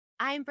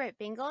I'm Brit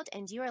Bingold,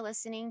 and you are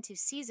listening to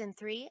Season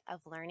 3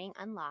 of Learning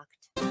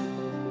Unlocked.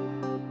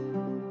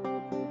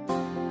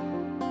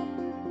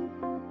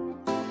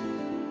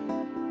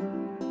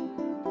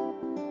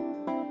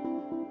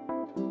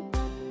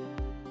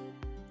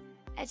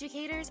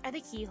 Educators are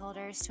the key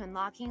holders to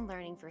unlocking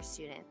learning for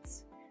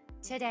students.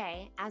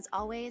 Today, as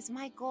always,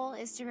 my goal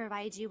is to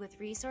provide you with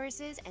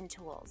resources and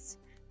tools,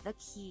 the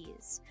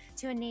keys,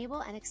 to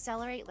enable and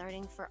accelerate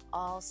learning for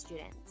all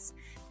students.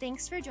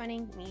 Thanks for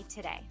joining me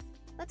today.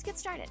 Let's get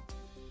started.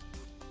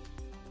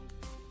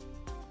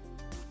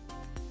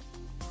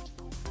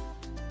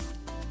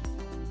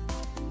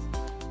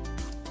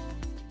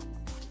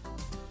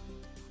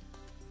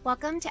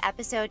 Welcome to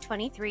episode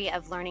 23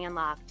 of Learning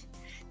Unlocked.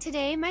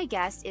 Today, my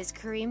guest is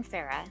Kareem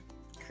Farah.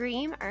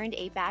 Kareem earned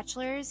a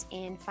bachelor's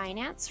in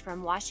finance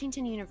from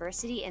Washington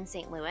University in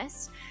St.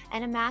 Louis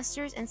and a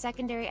master's in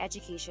secondary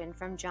education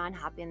from Johns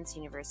Hopkins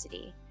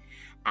University.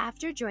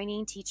 After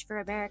joining Teach for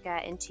America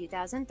in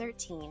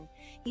 2013,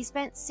 he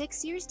spent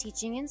 6 years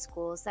teaching in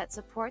schools that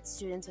support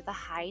students with a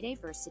high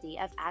diversity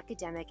of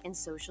academic and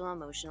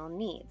social-emotional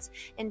needs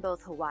in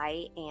both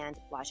Hawaii and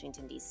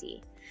Washington,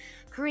 D.C.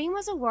 Kareem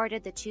was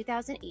awarded the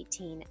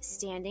 2018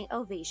 Standing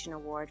Ovation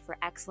Award for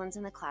Excellence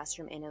in the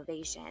Classroom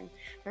Innovation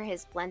for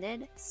his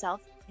blended,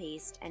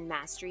 self-paced, and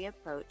mastery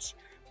approach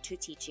to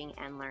teaching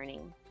and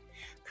learning.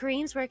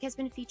 Kareem's work has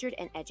been featured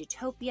in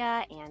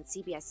Edutopia and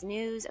CBS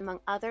News, among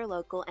other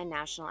local and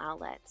national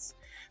outlets.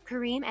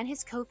 Kareem and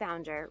his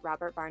co-founder,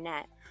 Robert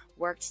Barnett,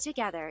 worked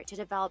together to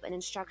develop an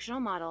instructional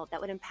model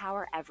that would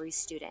empower every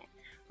student,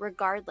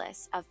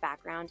 regardless of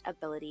background,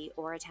 ability,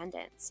 or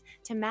attendance,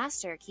 to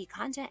master key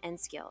content and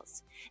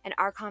skills. And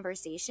our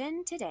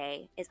conversation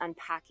today is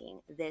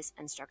unpacking this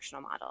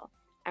instructional model.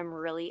 I'm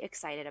really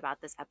excited about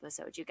this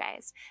episode, you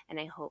guys, and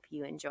I hope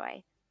you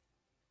enjoy.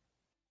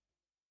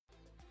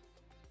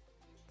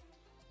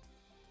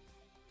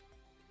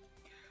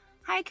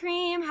 Hi,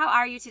 Kareem. How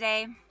are you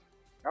today?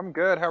 I'm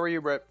good. How are you,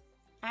 Brit?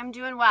 I'm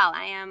doing well.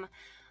 I am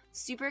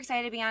super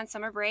excited to be on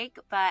summer break,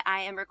 but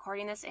I am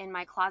recording this in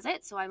my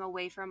closet, so I'm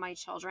away from my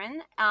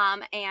children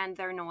and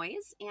their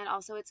noise, and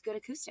also it's good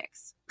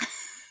acoustics.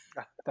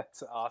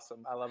 That's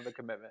awesome. I love the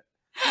commitment.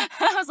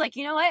 I was like,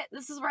 you know what?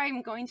 This is where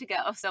I'm going to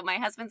go. So my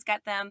husband's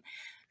got them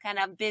kind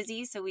of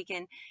busy so we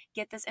can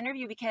get this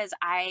interview because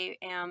I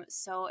am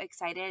so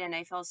excited and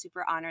I feel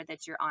super honored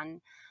that you're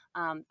on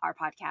our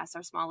podcast,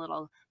 our small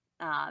little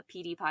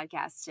PD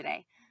podcast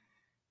today.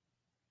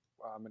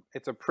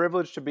 It's a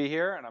privilege to be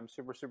here, and I'm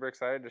super, super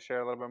excited to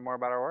share a little bit more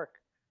about our work.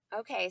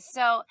 Okay,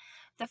 so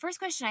the first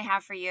question I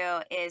have for you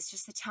is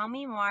just to tell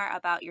me more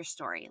about your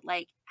story.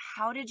 Like,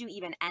 how did you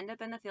even end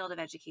up in the field of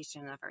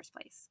education in the first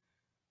place?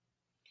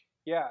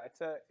 Yeah,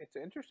 it's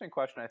an interesting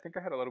question. I think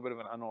I had a little bit of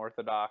an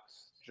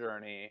unorthodox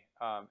journey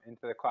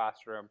into the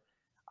classroom.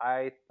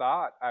 I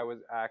thought I was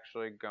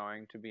actually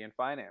going to be in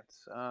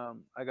finance.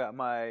 I got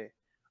my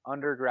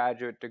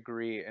undergraduate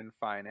degree in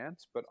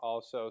finance, but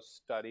also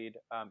studied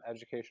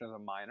education as a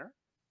minor,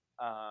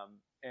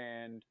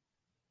 and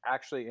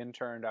actually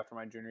interned after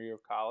my junior year of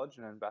college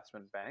in an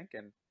investment bank,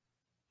 and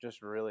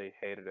just really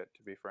hated it,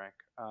 to be frank.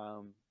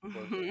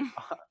 Was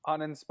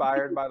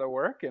uninspired by the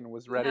work and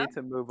was ready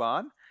to move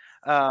on,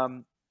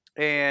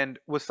 and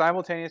was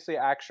simultaneously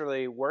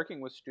actually working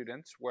with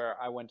students where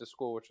I went to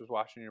school, which was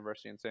Washington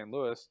University in St.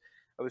 Louis.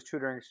 I was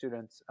tutoring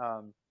students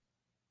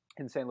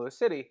in St. Louis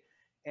City,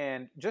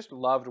 and just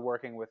loved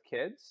working with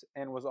kids,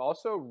 and was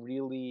also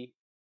really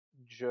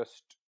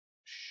just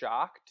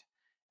shocked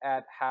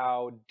at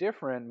how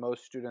different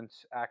most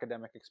students'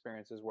 academic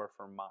experiences were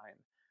from mine.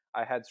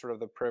 I had sort of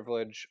the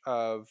privilege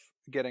of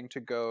getting to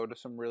go to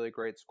some really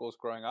great schools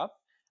growing up,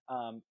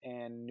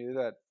 and knew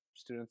that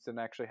students didn't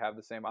actually have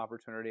the same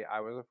opportunity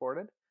I was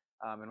afforded.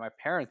 And my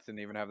parents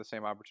didn't even have the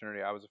same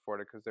opportunity I was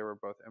afforded because they were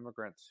both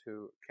immigrants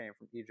who came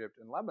from Egypt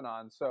and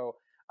Lebanon. So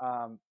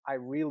I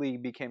really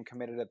became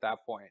committed at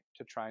that point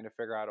to trying to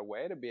figure out a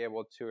way to be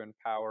able to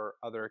empower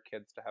other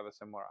kids to have a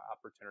similar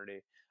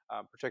opportunity,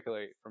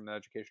 particularly from an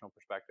educational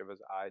perspective as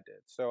I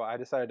did. So I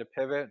decided to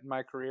pivot in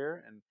my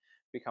career and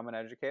become an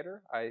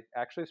educator. I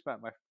actually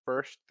spent my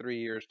first 3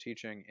 years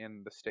teaching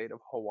in the state of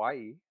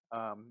Hawaii,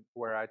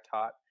 where I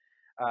taught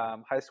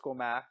high school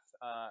math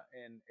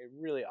in a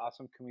really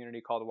awesome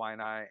community called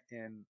Waianae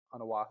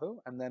on Oahu,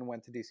 and then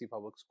went to DC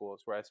Public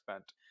Schools, where I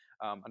spent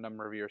a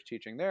number of years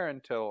teaching there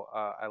until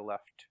I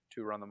left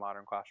to run the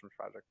Modern Classrooms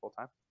Project full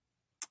time.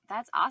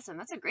 That's awesome.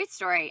 That's a great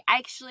story.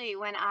 Actually,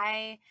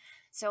 I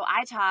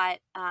taught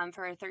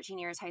for 13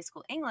 years high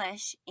school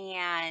English,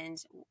 and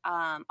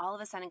all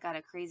of a sudden got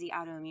a crazy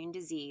autoimmune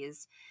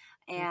disease,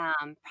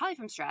 and probably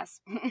from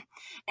stress,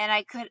 and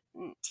I couldn't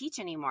teach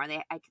anymore.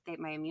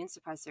 My immune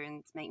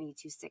suppressors make me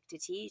too sick to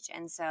teach,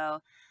 and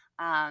so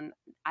I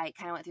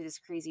kind of went through this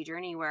crazy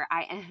journey where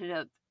I ended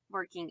up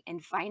working in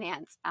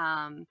finance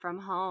from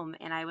home,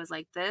 and I was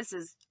like, this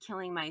is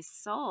killing my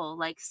soul,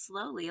 like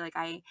slowly. Like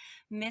I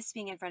miss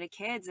being in front of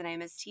kids and I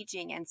miss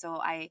teaching. And so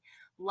I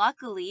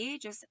luckily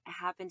just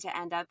happened to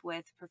end up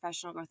with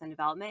professional growth and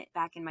development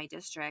back in my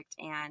district,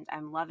 and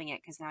I'm loving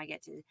it because now I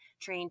get to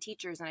train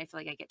teachers and I feel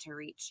like I get to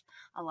reach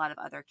a lot of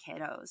other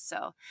kiddos.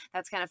 So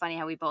that's kind of funny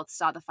how we both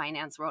saw the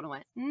finance world and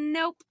went,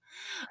 nope.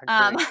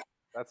 Um, Agreed.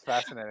 That's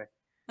fascinating.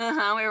 we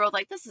were both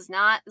like, this is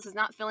not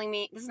filling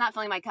me, this is not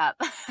filling my cup.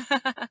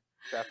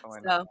 Definitely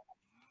not. So,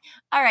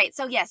 all right.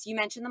 So, yes, you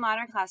mentioned the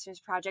Modern Classrooms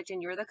Project,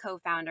 and you're the co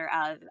founder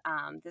of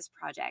this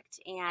project.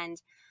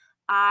 And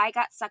I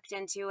got sucked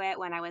into it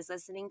when I was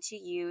listening to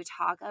you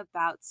talk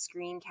about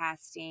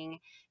screencasting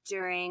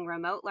during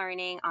remote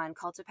learning on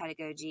Cult of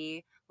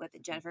Pedagogy with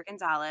Jennifer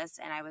Gonzalez.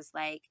 And I was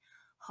like,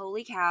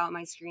 holy cow,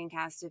 my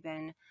screencasts have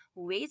been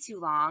way too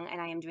long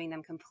and I am doing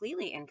them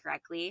completely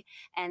incorrectly.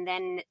 And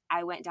then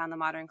I went down the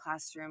Modern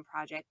Classroom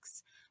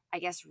Projects, I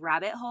guess,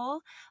 rabbit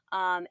hole.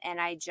 And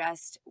I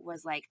just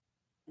was like,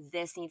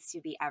 this needs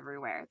to be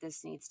everywhere.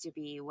 This needs to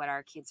be what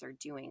our kids are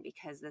doing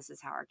because this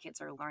is how our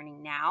kids are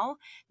learning now,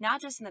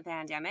 not just in the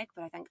pandemic,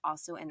 but I think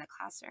also in the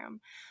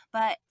classroom.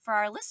 But for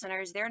our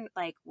listeners, they're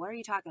like, what are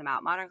you talking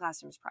about? Modern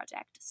Classrooms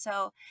Project.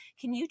 So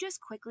can you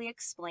just quickly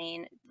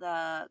explain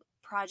the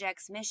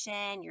project's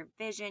mission, your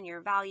vision,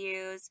 your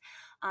values?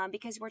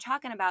 Because we're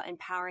talking about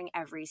empowering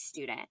every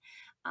student.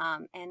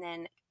 And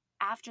then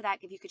after that,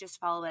 if you could just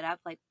follow it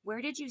up, like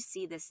where did you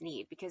see this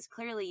need? Because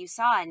clearly you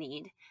saw a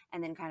need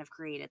and then kind of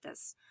created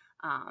this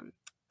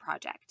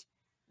project.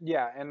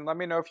 Yeah, and let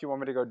me know if you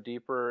want me to go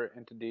deeper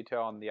into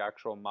detail on the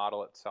actual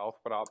model itself,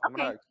 but I'm going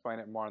to Okay. explain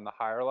it more on the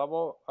higher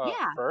level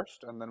Yeah.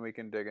 first, and then we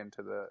can dig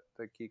into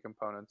the key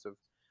components of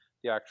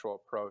the actual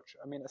approach.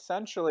 I mean,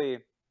 essentially,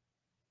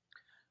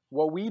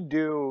 what we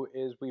do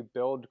is we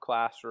build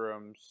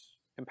classrooms,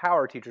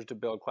 empower teachers to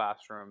build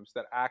classrooms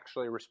that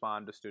actually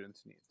respond to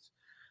students' needs.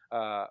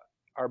 Uh,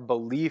 our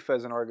belief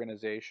as an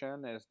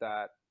organization is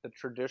that the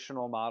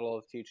traditional model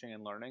of teaching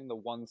and learning, the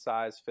one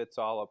size fits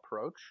all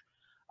approach,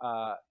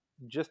 uh,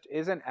 just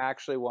isn't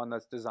actually one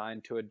that's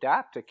designed to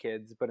adapt to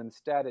kids, but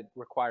instead it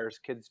requires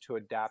kids to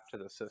adapt to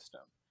the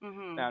system.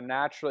 Mm-hmm. Now,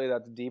 naturally,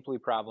 that's deeply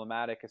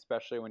problematic,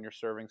 especially when you're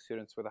serving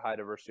students with a high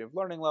diversity of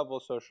learning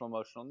levels, social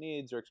emotional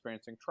needs, or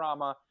experiencing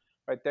trauma.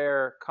 Right,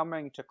 they're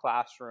coming to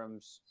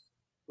classrooms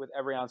with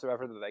every ounce of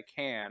effort that they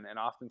can, and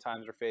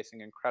oftentimes are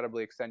facing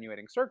incredibly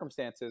extenuating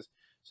circumstances.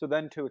 So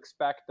then to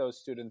expect those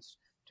students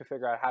to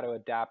figure out how to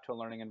adapt to a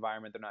learning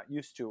environment they're not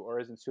used to or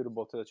isn't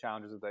suitable to the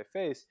challenges that they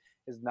face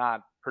is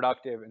not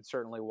productive, and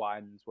certainly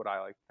widens what I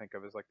like to think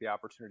of as like the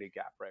opportunity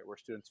gap, right? Where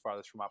students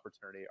farthest from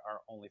opportunity are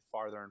only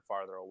farther and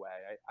farther away.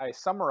 I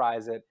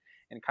summarize it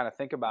and kind of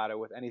think about it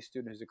with any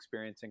student who's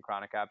experiencing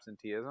chronic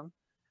absenteeism,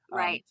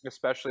 Right.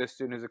 especially a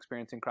student who's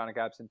experiencing chronic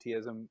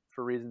absenteeism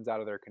for reasons out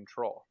of their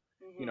control.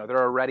 You know, Mm-hmm.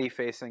 they're already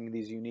facing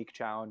these unique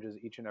challenges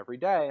each and every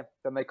day.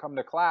 Then they come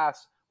to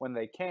class when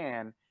they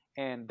can,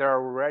 and they're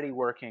already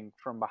working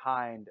from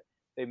behind.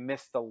 They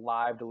miss the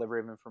live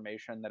delivery of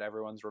information that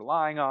everyone's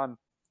relying on,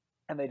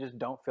 and they just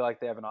don't feel like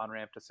they have an on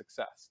ramp to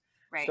success.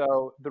 Right.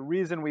 So the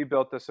reason we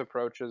built this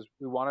approach is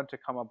we wanted to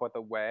come up with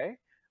a way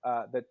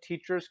that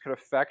teachers could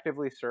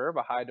effectively serve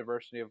a high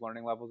diversity of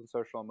learning levels and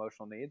social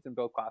emotional needs and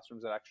build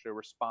classrooms that actually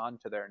respond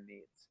to their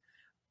needs.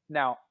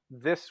 Now,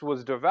 this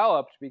was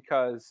developed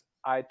because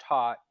I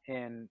taught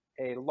in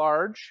a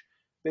large,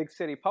 big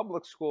city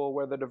public school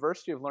where the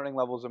diversity of learning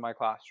levels in my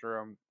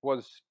classroom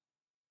was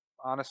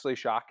honestly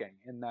shocking,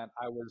 in that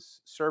I was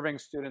serving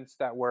students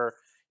that were,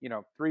 you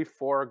know, 3,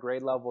 4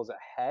 grade levels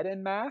ahead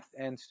in math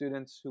and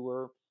students who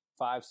were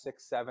 5,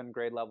 6, 7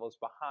 grade levels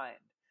behind.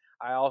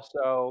 I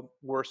also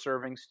were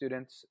serving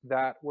students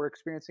that were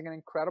experiencing an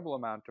incredible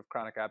amount of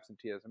chronic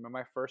absenteeism. In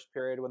my first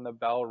period, when the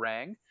bell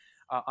rang,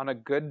 on a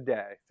good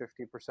day,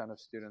 50% of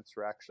students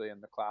were actually in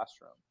the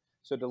classroom.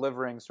 So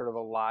delivering sort of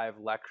a live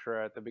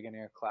lecture at the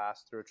beginning of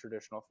class through a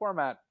traditional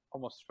format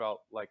almost felt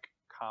like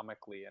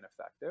comically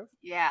ineffective.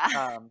 Yeah.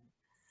 Um,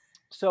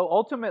 so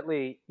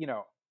ultimately, you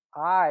know,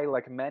 I,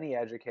 like many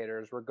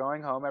educators, were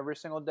going home every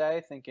single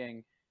day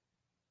thinking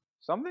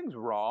something's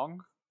wrong,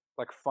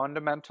 like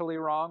fundamentally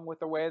wrong with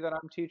the way that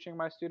I'm teaching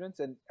my students.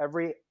 And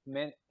every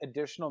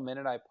additional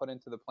minute I put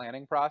into the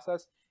planning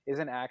process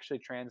isn't actually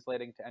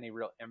translating to any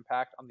real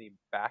impact on the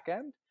back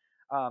end,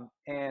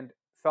 and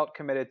felt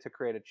committed to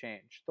create a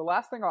change. The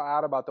last thing I'll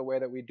add about the way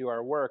that we do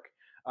our work,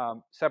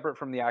 separate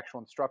from the actual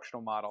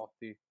instructional model,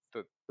 the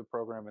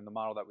program and the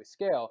model that we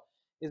scale,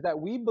 is that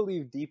we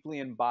believe deeply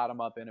in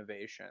bottom-up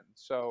innovation.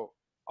 So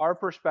our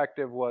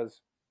perspective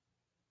was,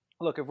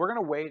 look, if we're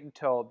going to wait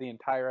until the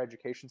entire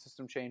education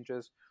system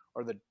changes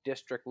or the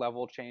district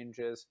level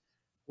changes,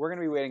 we're going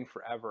to be waiting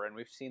forever. And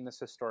we've seen this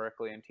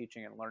historically in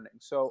teaching and learning.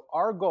 So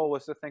our goal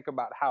was to think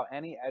about how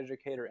any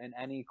educator in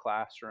any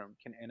classroom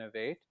can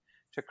innovate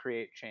to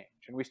create change.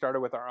 And we started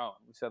with our own.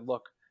 We said,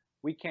 look,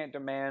 we can't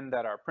demand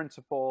that our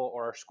principal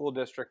or our school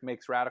district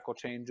makes radical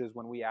changes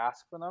when we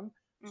ask for them,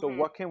 So Mm-hmm.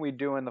 what can we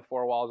do in the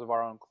four walls of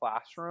our own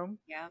classroom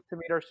Yep. to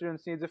meet our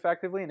students' needs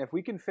effectively? And if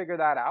we can figure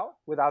that out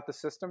without the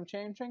system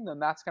changing, then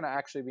that's going to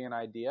actually be an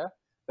idea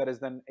that is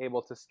then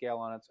able to scale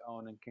on its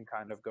own and can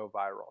kind of go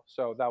viral.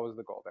 So that was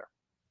the goal there.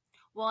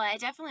 Well, it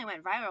definitely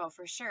went viral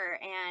for sure.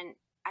 And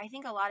I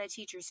think a lot of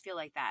teachers feel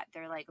like that.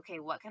 They're like, okay,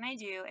 what can I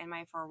do in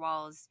my four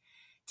walls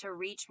to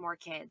reach more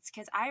kids?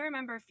 Because I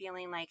remember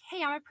feeling like,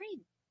 hey, I'm a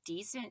pretty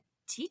decent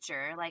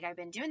teacher. Like, I've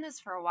been doing this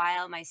for a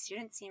while. My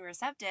students seem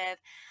receptive.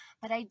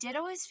 But I did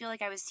always feel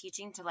like I was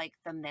teaching to like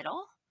the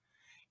middle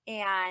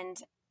and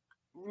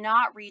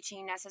not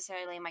reaching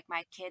necessarily like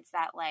my kids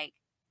that like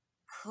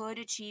could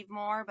achieve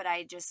more, but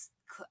I just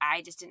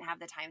didn't have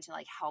the time to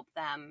like help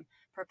them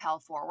propel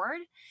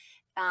forward,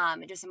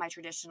 just in my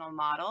traditional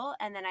model.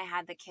 And then I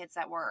had the kids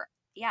that were,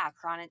 yeah,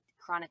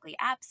 chronically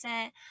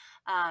absent,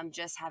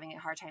 just having a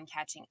hard time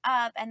catching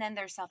up. And then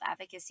their self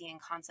efficacy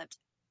and concept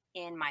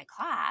in my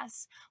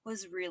class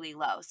was really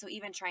low. So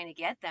even trying to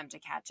get them to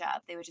catch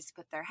up, they would just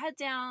put their head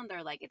down.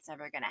 They're like, it's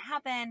never going to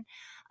happen.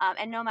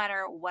 And no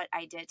matter what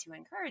I did to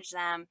encourage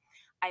them,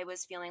 I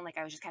was feeling like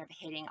I was just kind of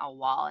hitting a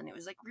wall. And it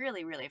was like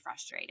really, really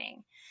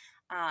frustrating.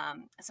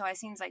 So it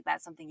seems like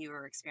that's something you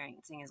were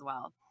experiencing as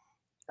well.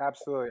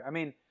 Absolutely. I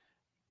mean,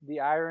 the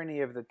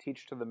irony of the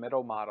teach to the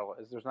middle model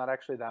is there's not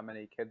actually that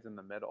many kids in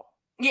the middle,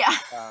 Yeah.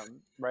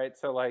 right?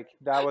 So like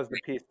that was the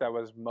piece that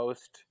was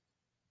most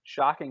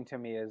shocking to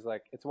me is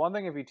like it's one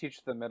thing if you teach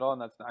to the middle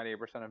and that's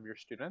 98% of your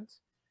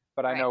students,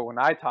 but I Right. know when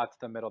I taught to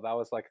the middle that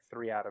was like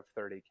 3 out of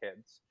 30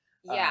 kids.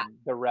 Yeah.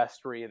 The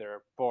rest were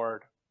either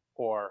bored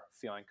or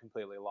feeling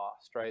completely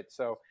lost, right?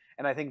 So,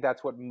 and I think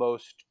that's what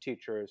most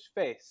teachers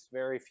face.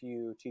 Very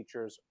few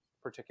teachers,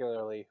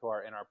 particularly who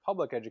are in our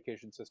public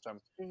education system,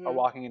 are Hmm.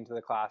 walking into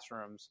the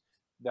classrooms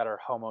that are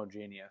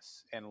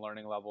homogeneous in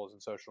learning levels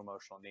and social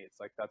emotional needs.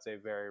 Like that's a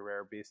very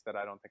rare beast that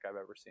I don't think I've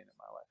ever seen in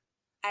my life.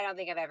 I don't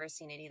think I've ever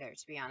seen it either,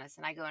 to be honest.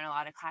 And I go in a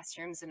lot of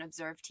classrooms and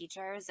observe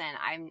teachers, and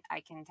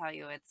I can tell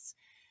you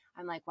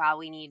I'm like, wow,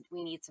 we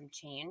need some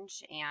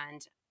change.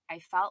 And I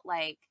felt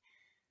like,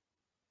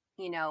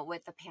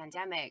 with the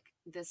pandemic,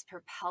 this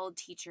propelled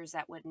teachers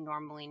that would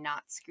normally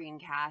not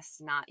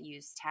screencast, not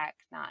use tech,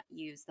 not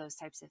use those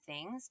types of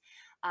things.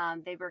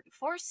 They were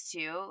forced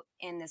to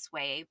in this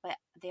way, but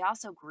they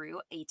also grew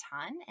a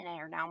ton and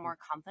are now more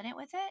confident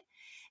with it.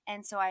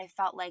 And so I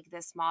felt like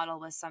this model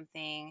was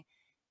something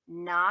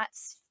not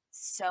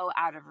so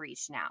out of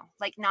reach now,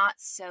 like not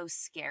so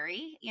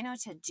scary,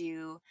 to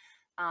do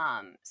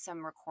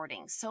some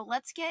recording. So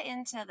let's get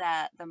into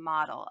the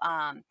model.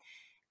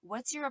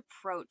 What's your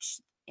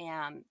approach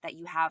that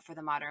you have for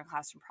the modern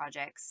classroom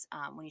projects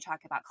when you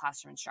talk about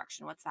classroom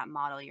instruction? What's that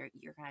model you're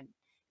going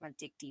to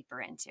dig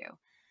deeper into?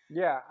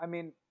 Yeah, I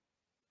mean,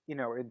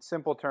 in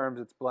simple terms,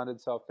 it's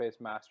blended,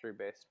 self-paced,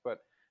 mastery-based. But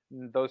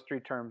those three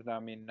terms now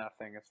mean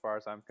nothing as far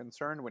as I'm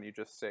concerned when you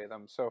just say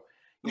them. So,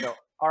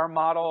 our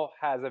model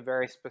has a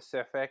very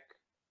specific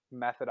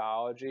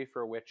methodology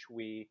for which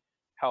we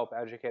help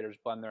educators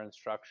blend their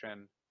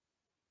instruction,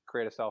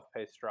 create a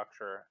self-paced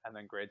structure, and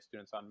then grade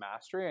students on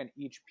mastery. And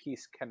each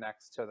piece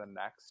connects to the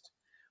next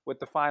with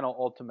the final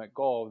ultimate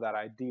goal of that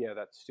idea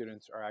that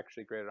students are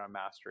actually graded on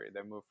mastery.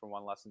 They move from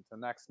one lesson to the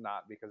next,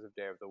 not because of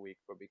day of the week,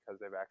 but because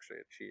they've actually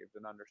achieved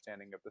an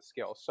understanding of the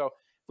skills. So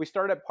if we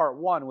start at part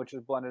one, which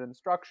is blended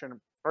instruction,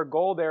 our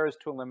goal there is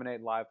to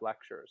eliminate live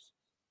lectures.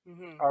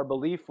 Hmm. Our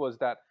belief was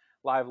that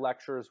live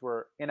lectures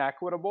were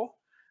inequitable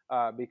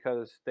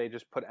because they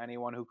just put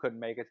anyone who couldn't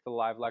make it to the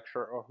live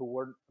lecture or who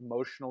weren't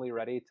emotionally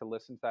ready to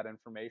listen to that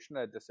information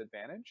at a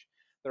disadvantage.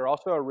 They're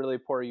also a really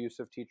poor use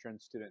of teacher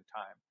and student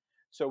time.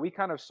 So we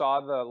kind of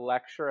saw the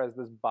lecture as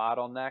this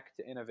bottleneck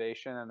to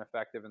innovation and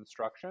effective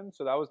instruction.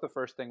 So that was the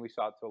first thing we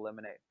sought to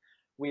eliminate.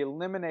 We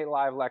eliminate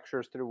live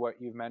lectures through what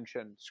you've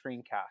mentioned,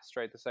 screencasts,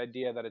 right? This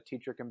idea that a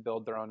teacher can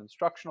build their own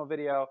instructional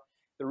video.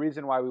 The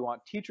reason why we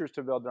want teachers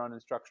to build their own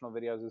instructional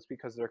videos is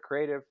because they're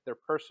creative, they're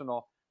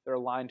personal, they're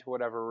aligned to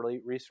whatever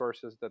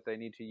resources that they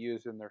need to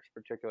use in their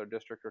particular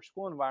district or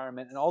school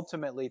environment. And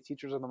ultimately,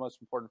 teachers are the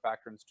most important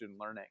factor in student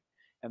learning,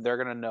 and they're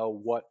going to know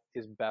what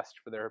is best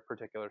for their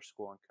particular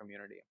school and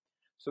community.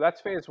 So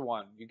that's phase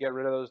one. You get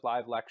rid of those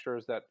live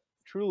lectures that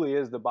truly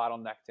is the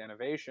bottleneck to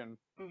innovation,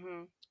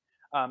 Hmm.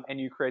 and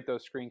you create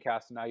those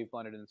screencasts, and now you've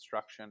blended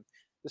instruction.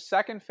 The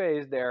second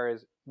phase there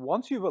is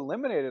once you've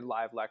eliminated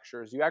live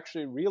lectures, you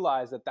actually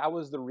realize that that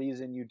was the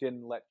reason you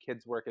didn't let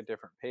kids work at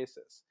different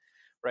paces,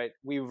 right?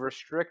 We've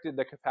restricted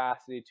the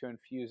capacity to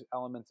infuse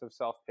elements of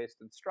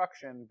self-paced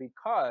instruction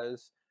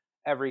because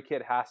every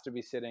kid has to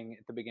be sitting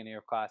at the beginning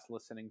of class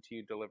listening to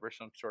you deliver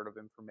some sort of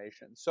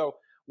information. So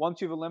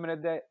once you've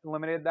eliminated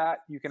that,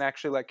 you can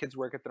actually let kids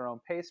work at their own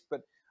pace.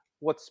 But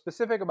what's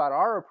specific about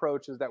our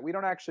approach is that we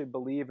don't actually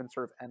believe in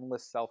sort of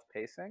endless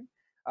self-pacing.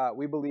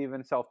 We believe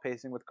in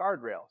self-pacing with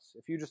guardrails.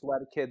 If you just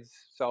let kids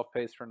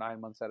self-pace for 9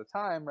 months at a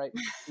time, right,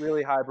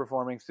 really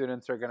high-performing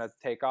students are going to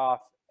take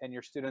off, and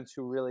your students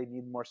who really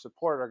need more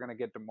support are going to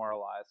get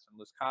demoralized and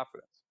lose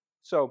confidence.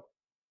 So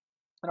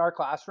in our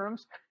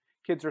classrooms,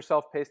 kids are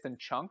self-paced in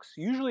chunks,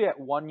 usually at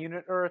 1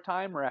 unit or a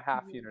time or a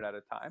half Hmm. unit at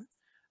a time.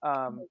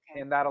 Okay.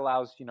 And that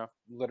allows,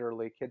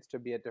 literally kids to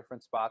be at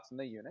different spots in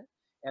the unit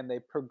and they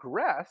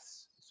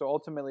progress. So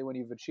ultimately, when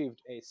you've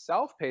achieved a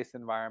self-paced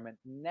environment,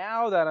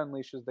 now that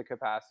unleashes the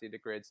capacity to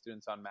grade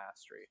students on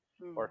mastery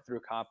Mm. or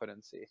through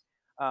competency.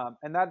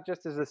 And that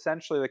just is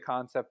essentially the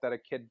concept that a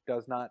kid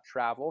does not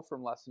travel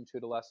from lesson 2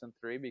 to lesson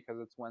 3 because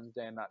it's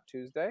Wednesday and not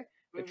Tuesday.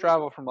 They Hmm.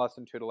 travel from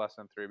lesson 2 to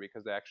lesson 3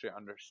 because they actually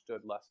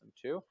understood lesson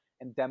 2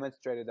 and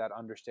demonstrated that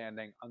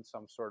understanding on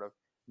some sort of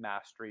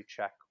mastery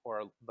check or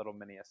a little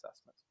mini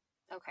assessment.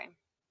 Okay.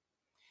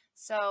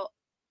 So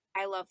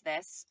I love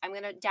this. I'm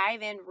going to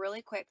dive in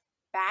really quick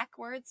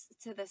backwards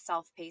to the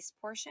self-paced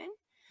portion,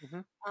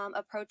 Hmm.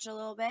 approach a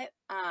little bit.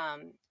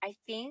 I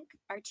think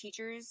our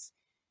teachers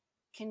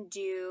can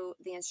do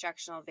the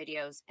instructional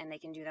videos and they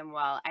can do them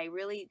well. I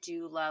really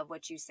do love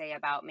what you say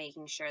about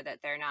making sure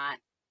that they're not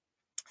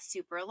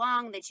super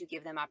long, that you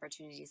give them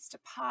opportunities to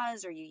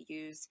pause, or you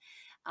use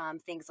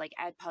things like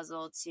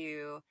Edpuzzle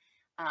to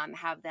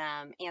have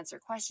them answer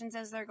questions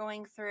as they're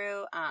going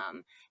through.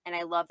 And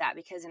I love that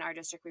because in our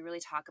district, we really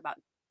talk about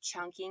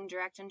chunking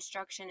direct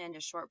instruction into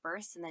short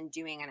bursts and then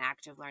doing an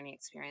active learning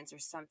experience or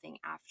something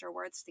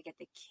afterwards to get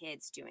the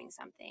kids doing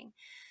something.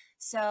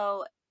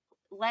 So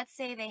let's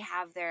say they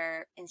have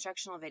their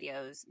instructional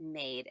videos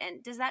made.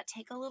 And does that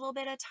take a little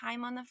bit of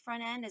time on the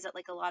front end? Is it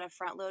like a lot of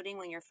front loading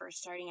when you're first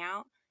starting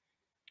out?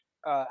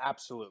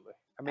 Absolutely.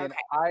 I mean,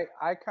 Okay.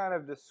 I kind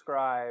of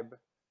describe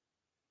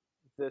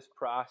this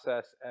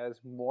process as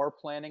more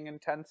planning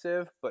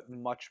intensive, but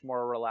much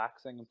more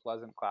relaxing and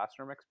pleasant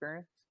classroom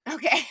experience.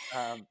 Okay.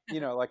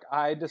 Like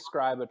I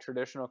describe a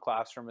traditional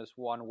classroom as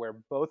one where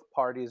both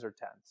parties are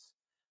tense.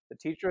 The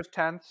teacher's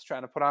tense,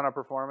 trying to put on a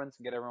performance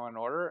and get everyone in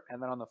order.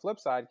 And then on the flip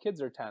side,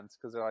 kids are tense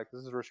because they're like,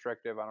 this is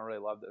restrictive. I don't really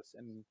love this.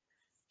 And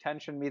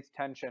tension meets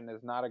tension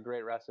is not a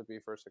great recipe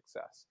for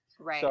success.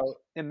 Right. So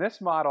in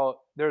this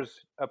model,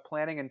 there's a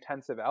planning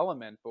intensive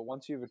element, but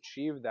once you've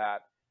achieved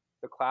that,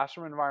 the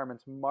classroom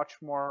environment's much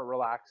more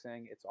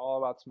relaxing. It's all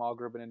about small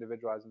group and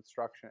individualized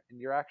instruction, and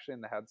you're actually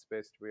in the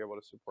headspace to be able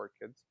to support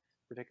kids,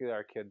 particularly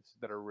our kids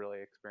that are really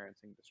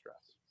experiencing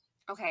distress.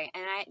 Okay.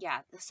 And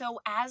yeah. So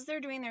as they're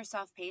doing their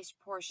self-paced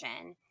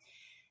portion,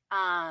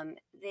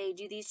 they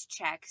do these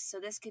checks. So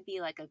this could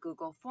be like a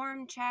Google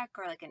form check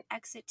or like an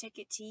exit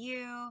ticket to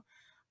you,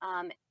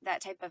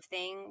 that type of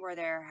thing where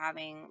they're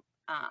having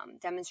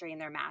demonstrating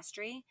their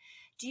mastery.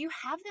 Do you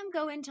have them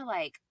go into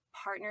like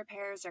partner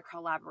pairs or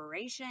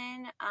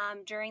collaboration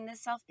during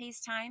this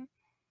self-paced time?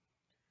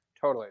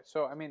 Totally.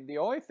 So, I mean, the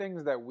only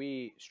things that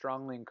we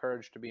strongly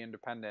encourage to be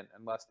independent,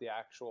 unless the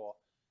actual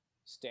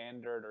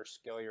standard or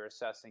skill you're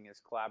assessing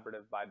is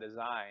collaborative by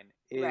design,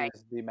 is Right.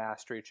 the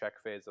mastery check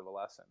phase of a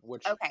lesson,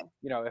 which, Okay.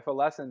 if a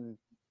lesson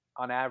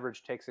on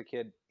average takes a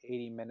kid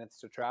 80 minutes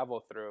to travel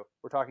through,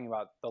 we're talking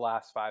about the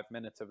last 5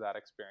 minutes of that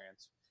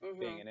experience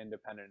being Mm-hmm. an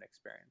independent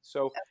experience.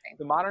 So, Okay.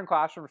 the Modern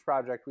Classrooms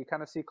Project, we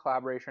kind of see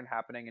collaboration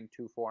happening in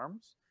two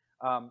forms.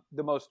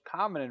 The most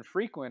common and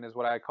frequent is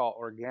what I call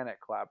organic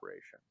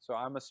collaboration. So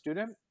I'm a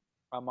student,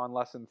 I'm on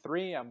lesson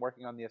 3, I'm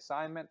working on the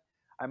assignment.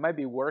 I might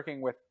be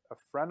working with a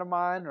friend of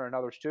mine or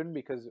another student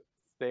because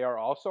they are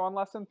also on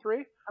lesson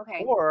 3,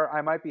 Okay. or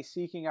I might be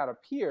seeking out a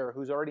peer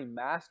who's already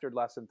mastered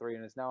lesson 3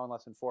 and is now on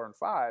lesson 4 and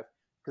 5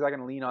 because I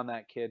can lean on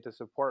that kid to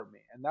support me.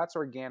 And that's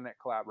organic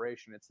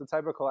collaboration. It's the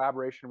type of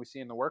collaboration we see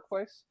in the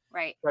workplace,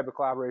 Right. the type of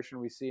collaboration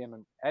we see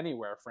in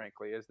anywhere,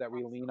 frankly, is that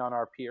we lean on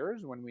our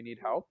peers when we need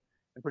Mhm. help.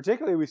 And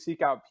particularly, we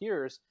seek out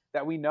peers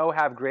that we know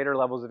have greater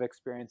levels of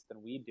experience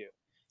than we do.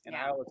 And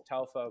I Yeah. always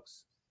tell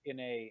folks in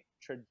a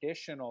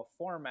traditional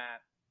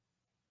format,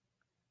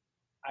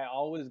 I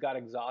always got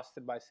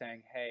exhausted by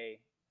saying,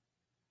 hey,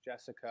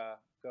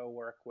 Jessica, go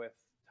work with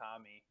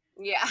Tommy.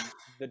 Yeah.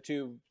 And the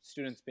two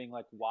students being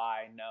like,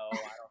 why? No,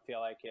 I don't feel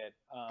like it.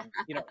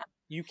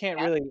 You can't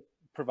Yep. really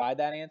provide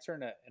that answer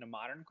in a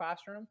modern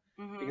classroom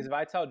because Mm-hmm. if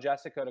I tell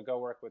Jessica to go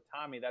work with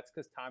Tommy, that's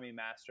because Tommy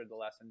mastered the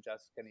lesson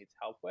Jessica needs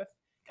help with.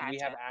 And we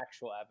have Gotcha.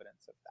 actual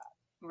evidence of that.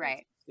 And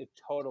Right. it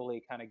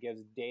totally kind of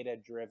gives data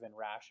driven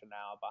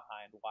rationale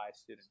behind why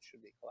students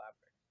should be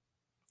collaborating.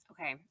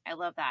 Okay, I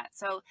love that.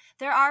 So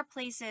there are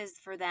places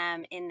for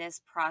them in this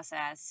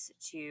process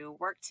to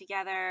work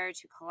together,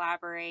 to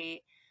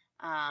collaborate,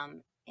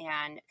 and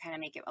kind of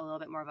make it a little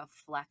bit more of a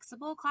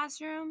flexible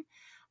classroom.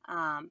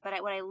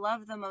 But what I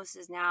love the most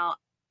is now,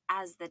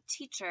 as the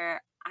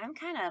teacher, I'm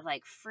kind of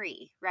like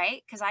free,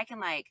 right? Because I can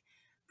like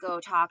go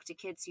talk to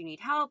kids who need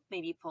help,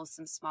 maybe pull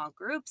some small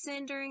groups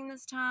in during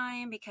this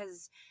time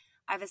because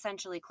I've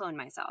essentially cloned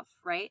myself,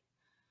 right?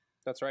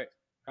 That's right.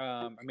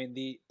 I mean,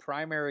 the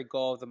primary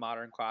goal of the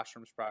Modern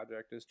Classrooms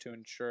Project is to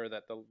ensure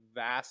that the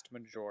vast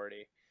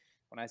majority,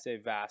 when I say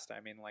vast, I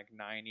mean like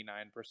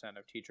 99%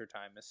 of teacher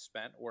time is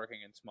spent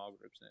working in small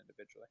groups and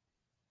individually.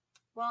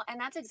 Well,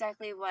 and that's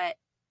exactly what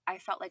I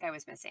felt like I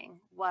was missing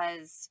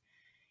was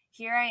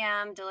here I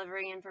am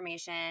delivering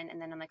information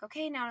and then I'm like,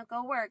 okay, now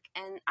go work.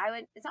 And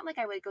it's not like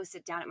I would go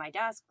sit down at my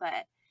desk,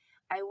 but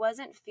I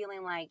wasn't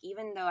feeling like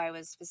even though I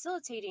was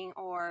facilitating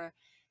or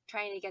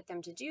trying to get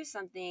them to do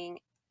something,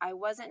 I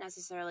wasn't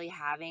necessarily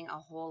having a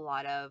whole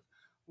lot of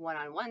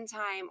one-on-one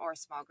time or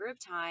small group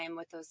time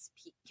with those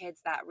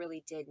kids that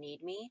really did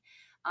need me,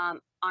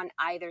 on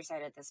either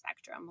side of the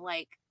spectrum.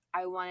 Like,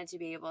 I wanted to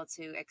be able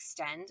to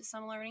extend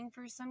some learning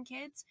for some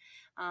kids,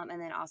 and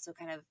then also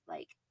kind of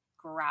like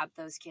grab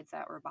those kids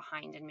that were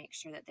behind and make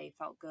sure that they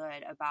felt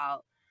good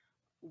about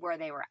where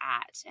they were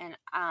at. And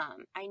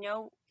I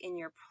know in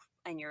your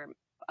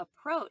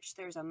approach,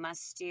 there's a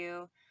must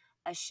do,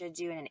 a should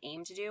do, and an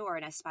aim to do, or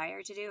an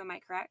aspire to do. Am I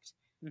correct?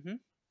 Mm-hmm.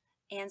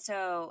 And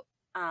so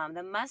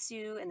the must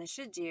do and the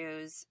should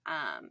do's,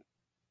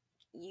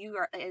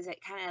 is it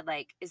kind of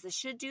like, is the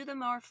should do the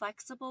more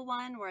flexible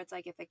one, where it's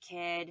like if a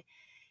kid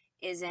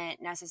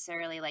isn't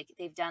necessarily like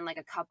they've done like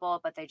a couple,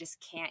 but they just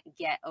can't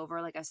get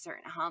over like a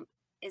certain hump?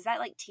 Is that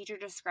like teacher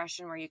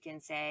discretion where you can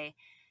say,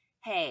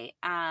 hey,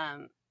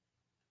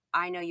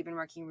 I know you've been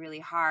working really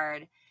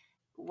hard.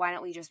 Why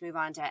don't we just move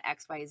on to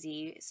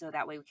XYZ so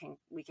that way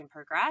we can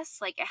progress?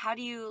 Like, how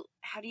do you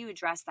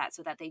address that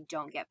so that they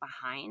don't get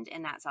behind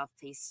in that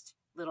self-paced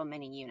little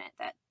mini unit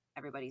that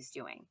everybody's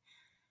doing?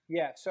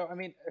 Yeah, so I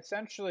mean,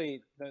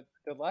 essentially,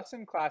 the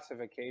lesson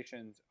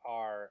classifications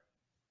are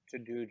to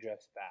do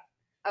just that.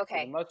 So the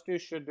Okay. must do,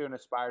 should do, and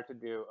aspire to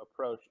do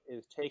approach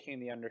is taking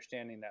the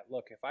understanding that,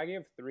 look, if I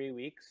give 3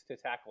 weeks to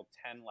tackle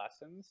 10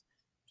 lessons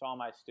to all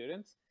my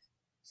students,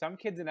 some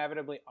kids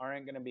inevitably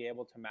aren't going to be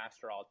able to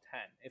master all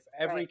 10. If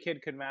every Right.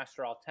 kid could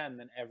master all 10,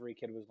 then every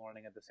kid was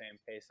learning at the same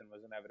pace and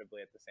was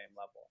inevitably at the same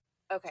level.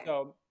 Okay.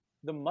 So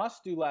the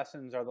must do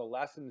lessons are the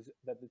lessons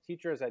that the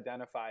teacher has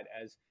identified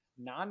as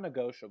non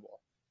negotiable.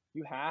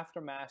 You have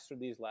to master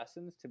these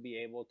lessons to be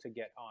able to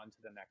get on to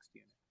the next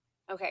unit.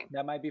 Okay.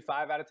 That might be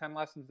 5 out of 10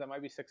 lessons. That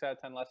might be 6 out of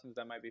 10 lessons.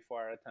 That might be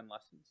 4 out of 10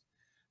 lessons.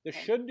 The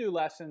Okay. should do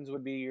lessons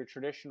would be your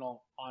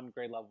traditional on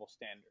grade level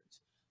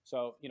standards.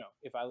 So,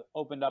 if I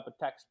opened up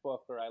a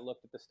textbook or I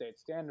looked at the state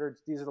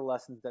standards, these are the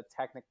lessons that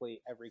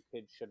technically every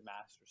kid should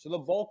master. So the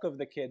bulk of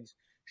the kids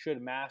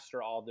should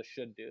master all the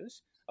should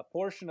do's. A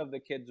portion of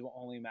the kids will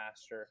only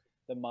master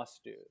the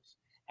must do's.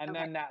 And Okay.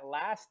 then that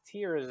last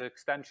tier is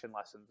extension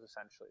lessons,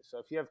 essentially. So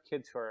if you have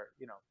kids who are,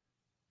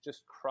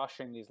 just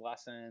crushing these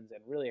lessons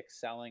and really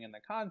excelling in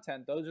the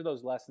content, those are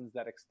those lessons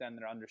that extend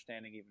their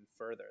understanding even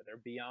further. They're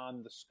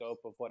beyond the scope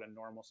of what a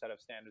normal set of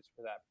standards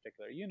for that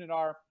particular unit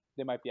are.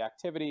 They might be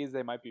activities,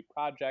 they might be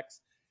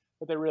projects,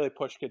 but they really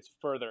push kids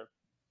further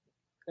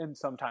and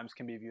sometimes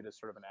can be viewed as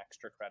sort of an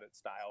extra credit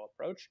style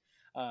approach.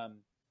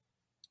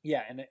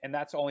 Yeah, and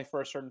that's only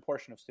for a certain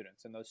portion of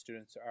students, and those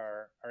students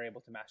are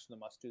able to master the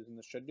must do's and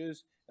the should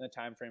do's in the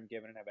time frame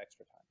given and have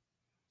extra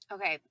time.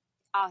 Okay.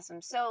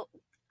 Awesome. So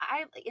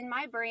in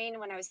my brain,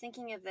 when I was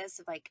thinking of this,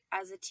 like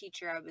as a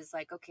teacher, I was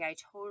like, okay, I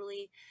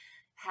totally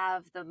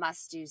have the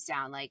must do's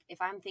down. Like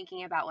if I'm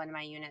thinking about one of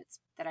my units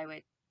that I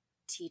would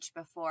teach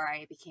before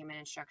I became an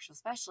instructional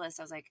specialist,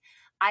 I was like,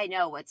 I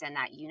know what's in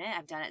that unit.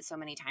 I've done it so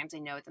many times. I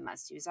know what the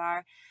must do's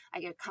are.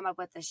 I could come up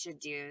with the should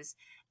do's.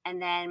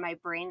 And then my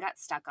brain got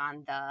stuck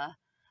on the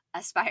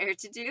aspire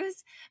to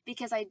do's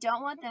because I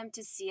don't want them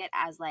to see it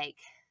as like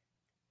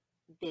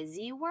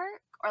busy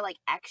work or like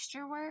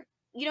extra work.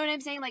 You know what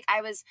I'm saying? Like I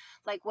was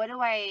like, what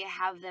do I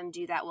have them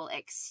do that will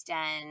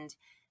extend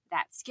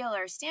that skill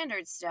or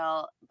standard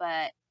still?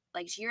 But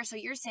like you're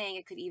saying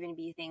it could even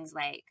be things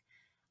like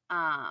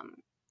um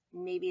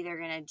maybe they're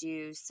gonna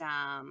do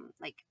some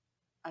like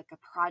a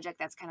project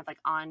that's kind of like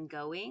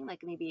ongoing, like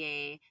maybe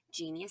a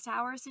genius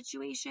hour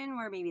situation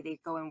where maybe they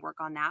go and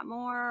work on that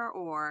more.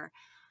 Or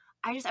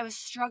I was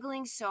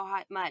struggling so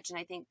much, and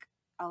I think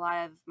a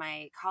lot of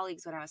my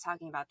colleagues, when I was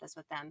talking about this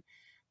with them,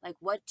 like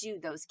what do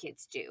those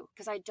kids do?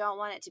 Because I don't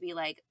want it to be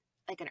like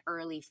an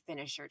early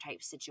finisher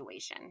type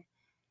situation.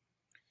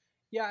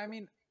 Yeah, I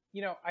mean,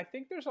 I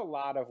think there's a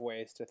lot of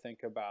ways to think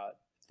about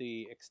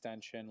the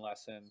extension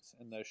lessons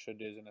and those should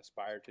do's and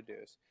aspire to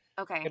do's.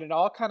 Okay. And it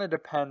all kind of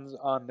depends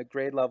on the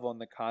grade level and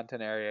the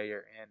content area you're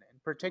in. In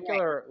Right.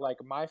 particular, like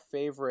my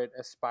favorite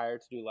aspire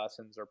to do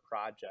lessons are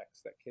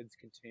projects that kids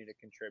continue to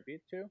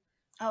contribute to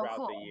Oh,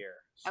 throughout the cool. year.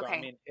 So, I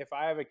Okay. mean, if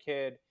I have a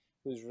kid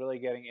who's really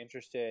getting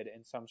interested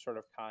in some sort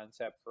of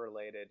concept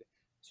related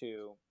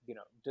to,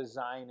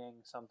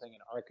 designing something in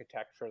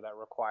architecture that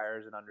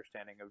requires an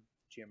understanding of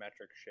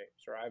geometric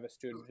shapes, or I have a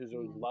student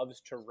who Mhm.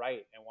 loves to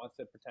write and wants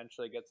to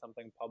potentially get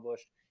something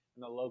published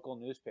in the local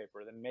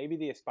newspaper, then maybe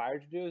the aspire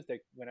to do is they,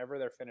 whenever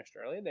they're finished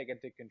early, they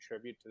get to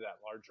contribute to that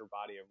larger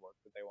body of work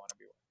that they want to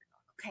be working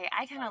Okay,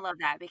 I kind on. of love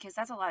that because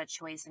that's a lot of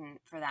choice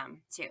for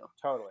them too.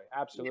 Totally, Yeah.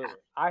 absolutely.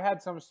 I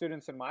had some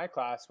students in my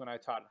class when I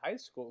taught in high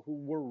school who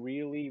were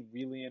really,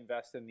 really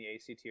invested in the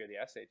ACT or the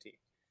SAT.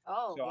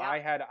 Oh, So yeah. I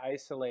had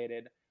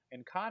isolated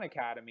in Khan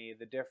Academy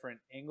the different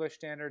English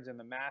standards and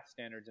the math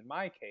standards in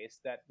my case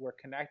that were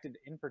connected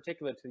in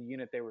particular to the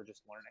unit they were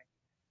just learning.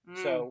 Mm,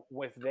 So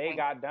if they okay.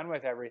 got done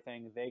with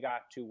everything, they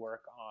got to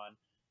work on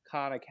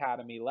Khan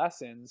Academy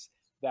lessons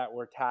that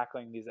were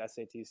tackling these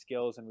SAT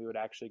skills, and we would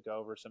actually go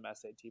over some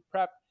SAT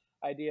prep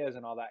ideas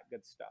and all that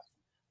good stuff.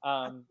 Oh,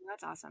 Um,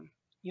 that's awesome.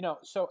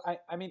 so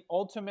I mean,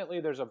 ultimately,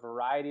 there's a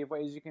variety of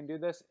ways you can do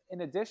this.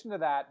 In addition to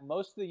that,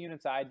 most of the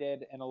units I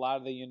did and a lot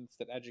of the units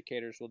that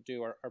educators will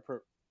do are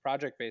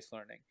project-based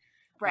learning.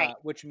 Right.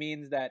 which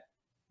means that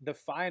the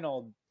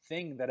final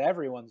thing that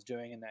everyone's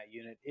doing in that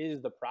unit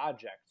is the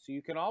project. So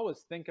you can always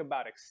think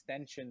about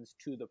extensions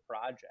to the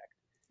project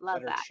Love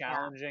that are that. Yeah.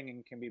 challenging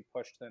and can be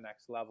pushed to the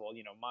next level.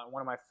 You know,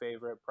 one of my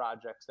favorite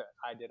projects that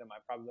I did in my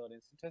probability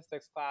and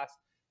statistics class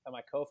that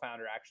my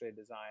co-founder actually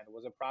designed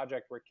was a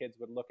project where kids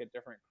would look at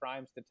different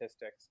crime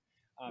statistics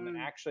and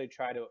actually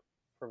try to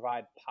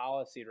provide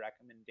policy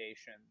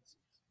recommendations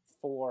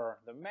for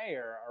the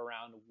mayor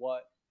around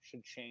what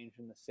should change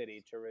in the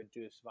city to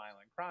reduce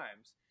violent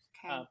crimes.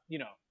 Okay. You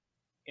know,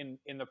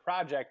 in the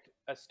project,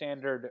 a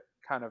standard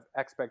kind of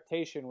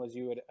expectation was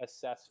you would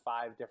assess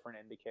 5 different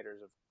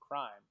indicators of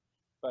crime.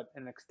 But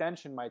an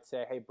extension might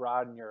say, hey,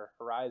 broaden your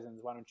horizons.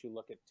 Why don't you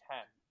look at 10?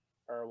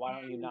 Or why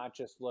don't you not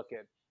just look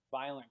at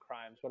violent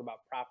crimes? What about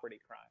property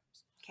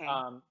crimes?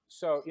 Okay.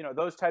 So, you know,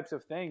 those types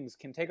of things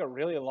can take a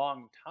really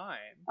long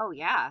time, Oh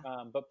yeah.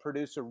 but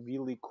produce a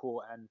really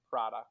cool end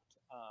product.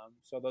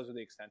 So those are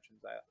the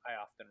extensions I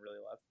often really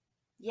love.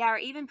 Yeah, or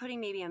even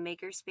putting maybe a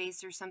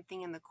makerspace or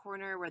something in the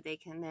corner where they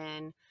can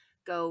then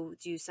go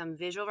do some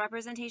visual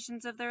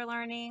representations of their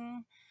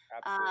learning.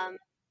 Absolutely.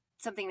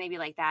 Something maybe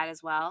like that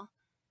as well.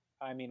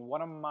 I mean,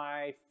 one of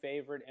my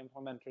favorite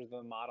implementers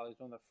of the model, he's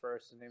one of the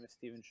first. His name is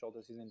Steven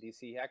Schultes. He's in DC.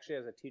 He actually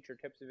has a teacher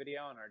tips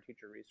video on our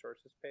teacher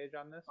resources page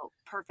on this. Oh,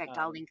 perfect.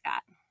 I'll link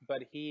that.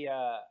 But he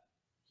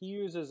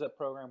uses a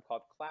program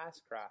called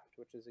Classcraft,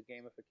 which is a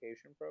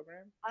gamification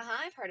program.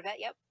 I've heard of it.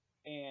 Yep.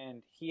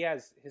 And he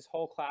has his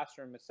whole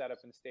classroom is set up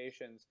in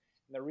stations.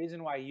 And the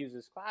reason why he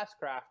uses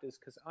Classcraft is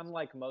because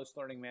unlike most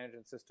learning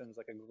management systems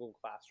like a Google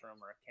Classroom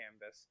or a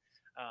Canvas,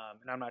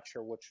 and I'm not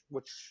sure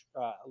which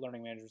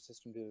learning management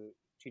system do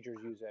teachers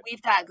use it.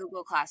 We've got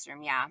Google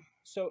Classroom, yeah.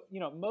 So, you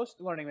know, most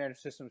learning management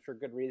systems for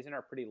good reason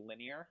are pretty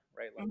linear,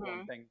 right? Like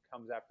one thing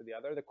comes after the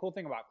other. The cool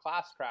thing about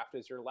Classcraft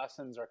is your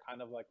lessons are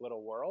kind of like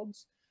little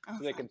worlds,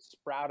 so they can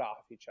sprout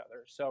off each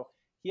other. So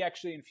he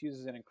actually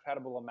infuses an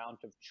incredible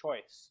amount of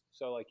choice.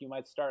 So like you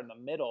might start in the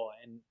middle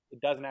and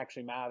it doesn't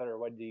actually matter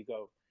whether you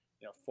go,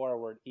 you know,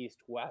 forward,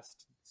 east,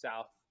 west,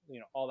 south, you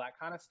know, all that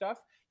kind of stuff.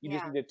 You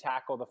just need to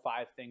tackle the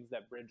 5 things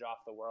that bridge off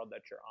the world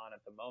that you're on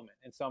at the moment.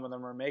 And some of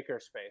them are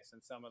makerspace,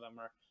 and some of them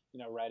are, you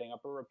know, writing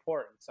up a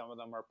report, and some of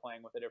them are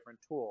playing with a different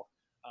tool.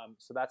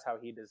 So that's how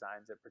he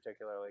designs it,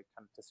 particularly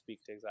kind of to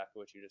speak to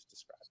exactly what you just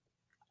described.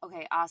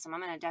 Okay, awesome.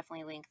 I'm going to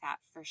definitely link that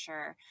for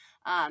sure.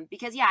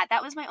 Because yeah,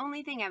 that was my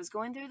only thing. I was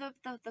going through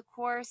the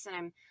course and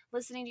I'm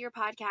listening to your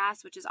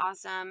podcast, which is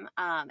awesome.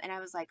 And I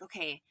was like,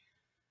 okay,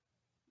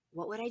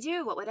 what would I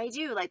do? What would I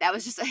do? Like that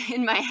was just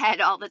in my head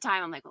all the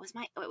time. I'm like,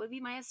 what would be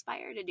my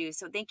aspire to do?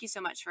 So thank you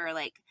so much for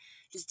like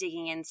just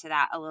digging into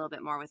that a little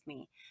bit more with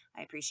me.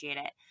 I appreciate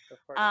it. Of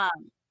course.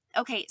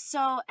 Okay.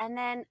 So, and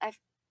then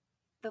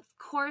of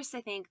course, I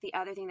think the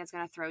other thing that's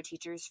going to throw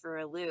teachers for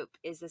a loop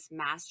is this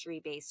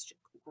mastery-based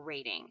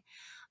grading.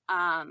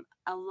 A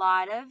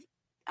lot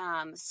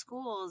of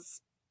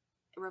schools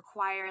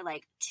require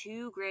like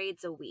 2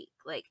 grades a week,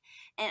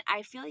 and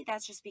I feel like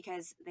that's just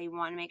because they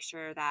want to make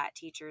sure that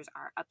teachers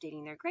are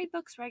updating their grade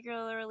books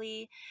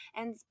regularly.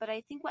 But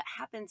I think what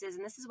happens is,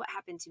 and this is what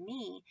happened to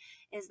me,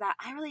 is that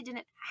I really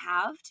didn't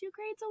have 2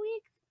 grades a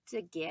week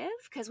to give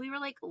because we were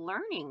like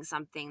learning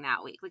something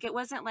that week. Like it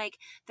wasn't like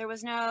there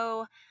was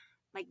no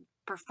like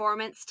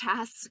performance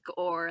task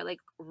or like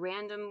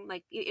random,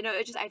 like, you know,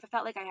 I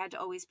felt like I had to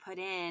always put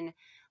in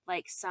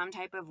like some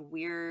type of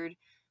weird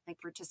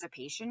like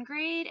participation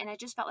grade. And I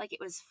just felt like it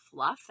was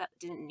fluff that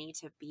didn't need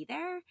to be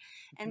there.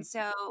 And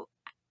so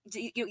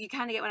you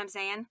kind of get what I'm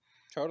saying?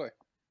 Totally.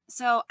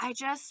 So I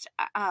just,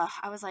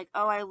 I was like,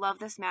 oh, I love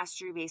this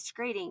mastery based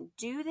grading.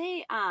 Do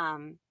they,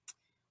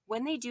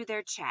 when they do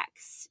their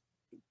checks,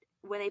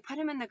 when they put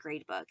them in the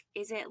grade book,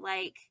 is it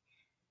like,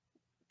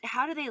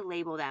 how do they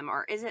label them?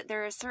 Or is it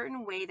there a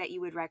certain way that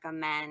you would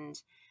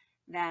recommend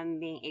them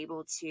being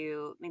able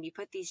to maybe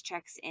put these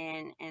checks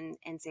in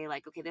and say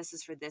like, okay, this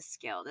is for this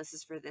skill, this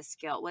is for this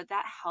skill? Would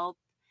that help,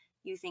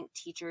 you think,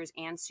 teachers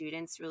and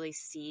students really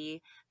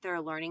see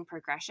their learning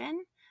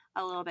progression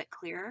a little bit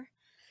clearer?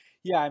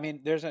 Yeah, I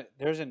mean, there's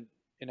an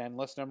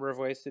endless number of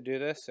ways to do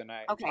this, and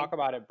I talk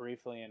about it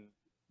briefly in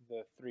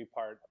the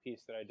 3-part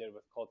piece that I did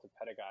with Cult of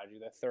Pedagogy.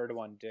 The third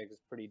one digs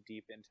pretty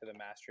deep into the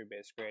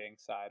mastery-based grading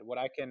side.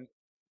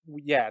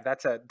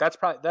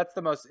 That's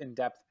the most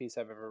in-depth piece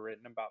I've ever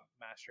written about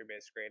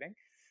mastery-based grading.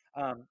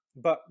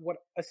 But what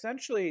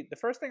essentially, the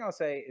first thing I'll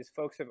say is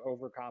folks have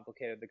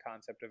overcomplicated the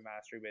concept of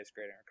mastery-based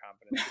grading or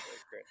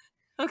competency-based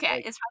grading. Okay,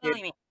 like, it's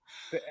probably me.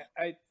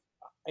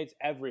 It's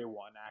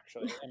everyone,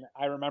 actually. And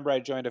I remember I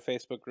joined a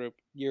Facebook group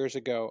years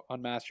ago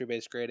on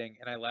mastery-based grading,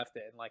 and I left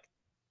it in like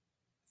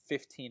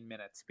 15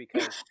 minutes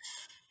because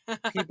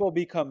people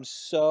become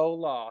so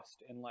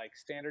lost in like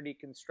standard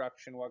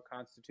deconstruction, what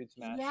constitutes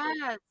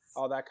mastery,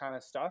 all that kind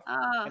of stuff.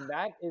 And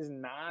that is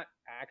not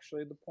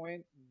actually the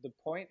point. The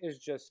point is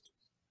just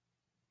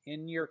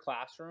in your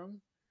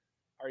classroom,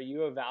 are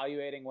you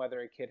evaluating whether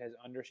a kid has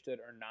understood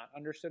or not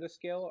understood a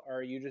skill, or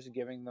are you just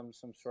giving them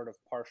some sort of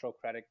partial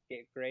credit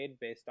grade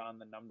based on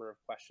the number of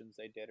questions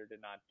they did or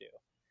did not do?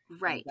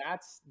 Right. And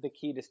that's the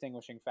key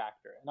distinguishing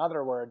factor. In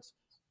other words,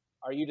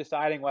 Are you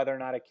deciding whether or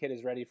not a kid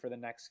is ready for the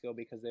next skill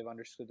because they've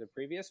understood the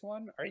previous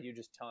one? Or are you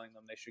just telling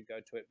them they should go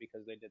to it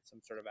because they did some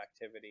sort of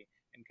activity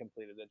and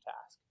completed the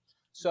task?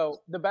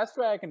 So the best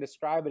way I can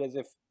describe it is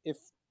if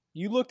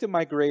you looked at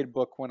my grade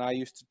book when I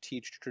used to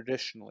teach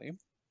traditionally,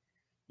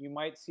 you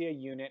might see a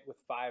unit with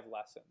 5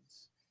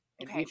 lessons.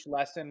 And Okay. each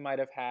lesson might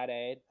have had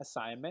an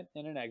assignment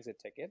and an exit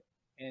ticket.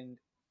 And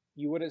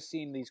you would have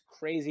seen these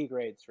crazy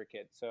grades for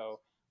kids.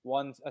 So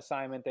one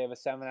assignment, they have a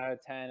 7 out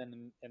of 10,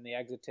 and in the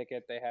exit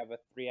ticket, they have a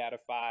 3 out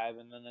of 5.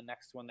 And then the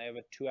next one, they have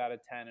a 2 out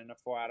of 10 and a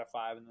 4 out of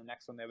 5. And the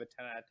next one, they have a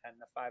 10 out of 10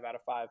 and a 5 out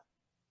of 5.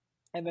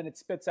 And then it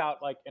spits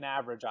out like an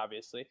average,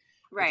 obviously,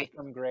 Right. which is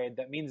some grade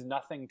that means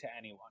nothing to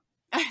anyone.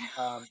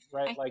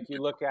 Right? Like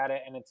you look at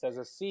it and it says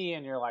a C,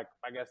 and you're like,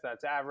 I guess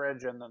that's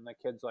average. And then the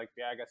kid's like,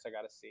 yeah, I guess I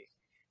got a C.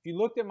 If you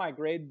looked at my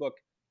grade book,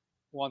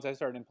 once I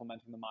started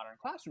implementing the Modern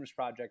Classrooms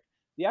project,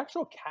 the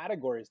actual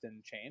categories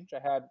didn't change. I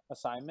had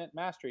assignment,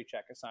 mastery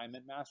check,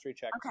 assignment, mastery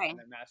check, Okay.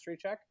 assignment, mastery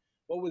check.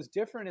 What was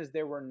different is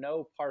there were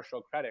no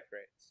partial credit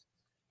grades.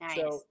 Nice.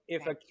 So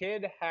if a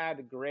kid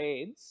had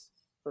grades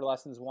for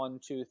lessons 1,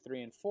 2,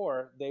 3, and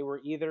 4, they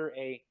were either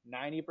a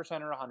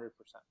 90% or 100%.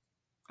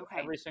 Okay.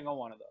 Every single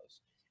one of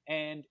those.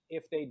 And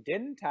if they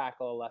didn't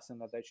tackle a lesson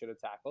that they should have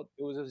tackled,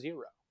 it was a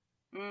 0.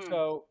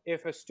 So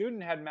if a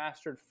student had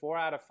mastered 4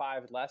 out of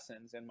 5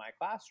 lessons in my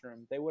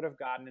classroom, they would have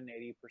gotten an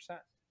 80%.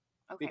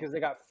 Okay. Because they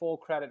got full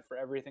credit for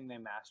everything they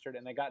mastered,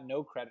 and they got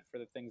no credit for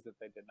the things that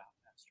they did not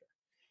master.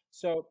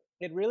 So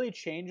it really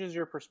changes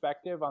your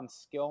perspective on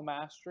skill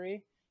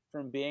mastery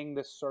from being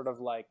this sort of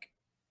like,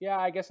 yeah,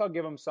 I guess I'll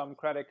give them some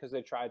credit because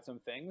they tried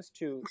some things,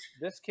 to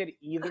this kid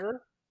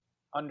either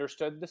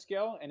understood the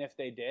skill, and if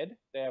they did,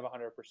 they have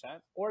 100%,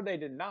 or they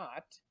did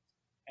not,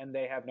 and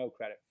they have no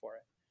credit for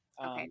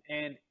it. Okay.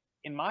 And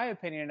in my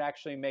opinion, it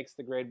actually makes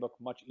the gradebook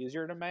much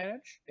easier to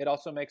manage. It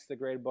also makes the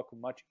gradebook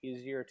much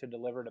easier to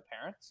deliver to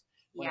parents.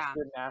 When a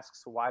student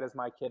asks, why does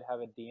my kid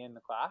have a D in the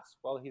class?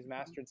 Well, he's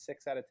mastered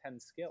 6 out of 10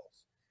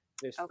 skills.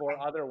 There's 4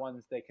 other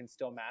ones they can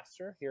still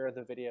master. Here are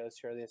the videos,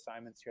 here are the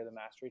assignments, here are the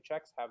mastery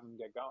checks, have them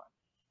get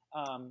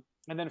going.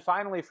 And then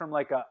finally, from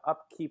like a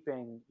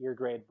upkeeping your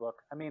grade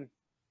book, I mean,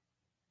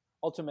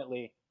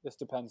 ultimately, this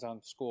depends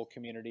on school,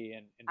 community,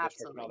 and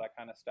district and all that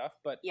kind of stuff.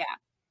 But yeah,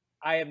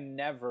 I have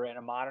never in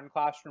a modern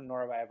classroom,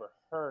 nor have I ever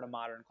heard a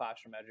modern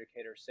classroom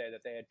educator say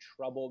that they had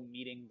trouble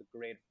meeting the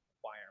grade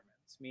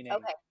requirements, meaning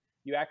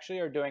you actually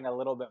are doing a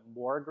little bit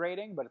more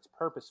grading, but it's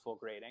purposeful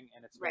grading,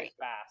 and it's very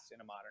fast in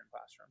a modern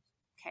classroom.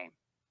 Okay.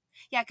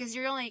 Yeah, because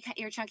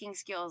you're chunking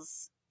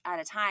skills at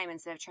a time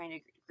instead of trying to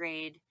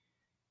grade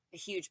a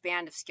huge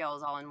band of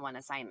skills all in one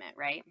assignment,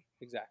 right?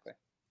 Exactly.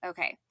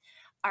 Okay.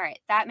 All right.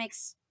 That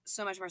makes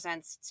so much more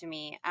sense to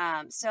me.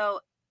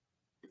 So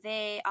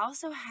they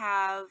also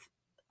have,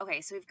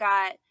 so we've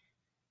got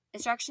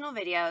instructional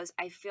videos.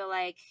 I feel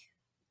like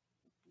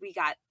we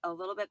got a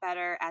little bit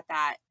better at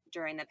that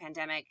during the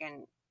pandemic,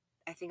 and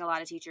I think a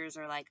lot of teachers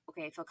are like,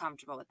 okay, I feel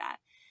comfortable with that.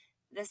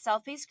 The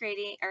self-paced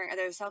grading, or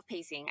the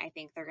self-pacing, I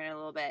think they're going to a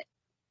little bit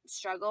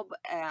struggle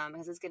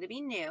because it's going to be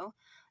new.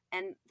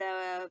 And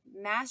the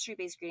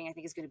mastery-based grading, I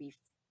think, is going to be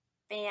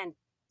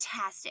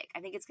fantastic. I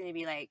think it's going to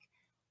be like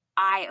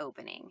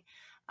eye-opening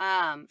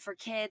for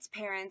kids,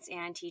 parents,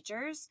 and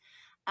teachers.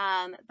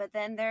 But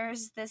then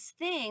there's this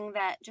thing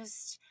that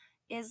just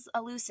is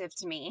elusive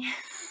to me,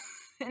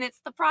 and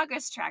it's the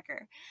progress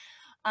tracker.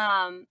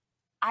 Can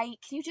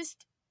you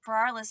just, for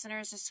our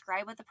listeners,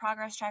 describe what the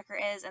progress tracker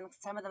is and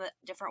some of the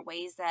different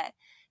ways that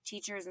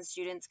teachers and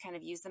students kind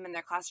of use them in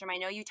their classroom? I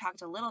know you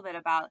talked a little bit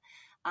about,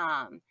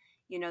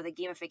 the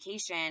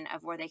gamification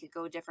of where they could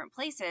go different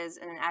places.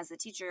 And as a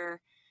teacher,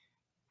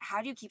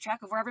 how do you keep track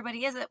of where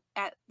everybody is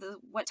at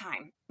what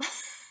time?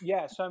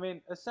 Yeah. So, I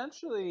mean,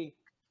 essentially,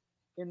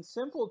 in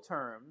simple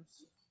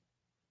terms,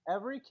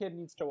 every kid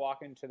needs to walk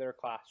into their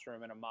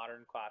classroom in a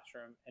modern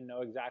classroom and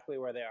know exactly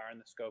where they are in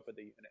the scope of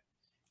the unit.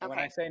 And when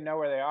I say know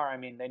where they are, I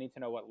mean they need to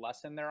know what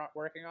lesson they're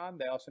working on.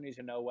 They also need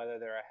to know whether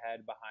they're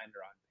ahead, behind,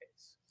 or on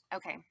pace.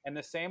 Okay. And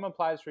the same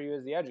applies for you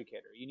as the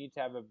educator. You need to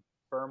have a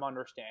firm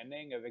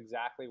understanding of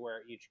exactly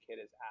where each kid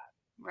is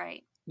at.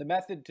 Right. The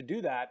method to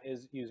do that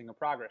is using a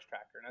progress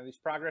tracker. Now, these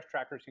progress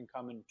trackers can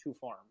come in 2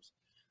 forms.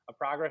 A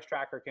progress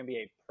tracker can be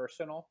a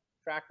personal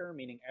tracker,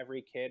 meaning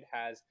every kid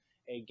has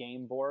a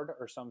game board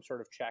or some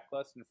sort of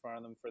checklist in front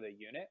of them for the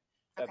unit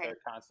that they're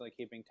constantly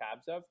keeping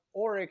tabs of.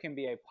 Or it can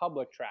be a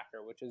public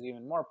tracker, which is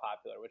even more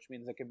popular, which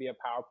means it could be a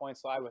PowerPoint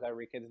slide with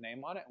every kid's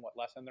name on it and what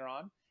lesson they're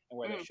on and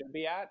where they should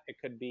be at. It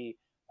could be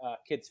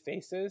kids'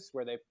 faces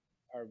where they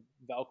are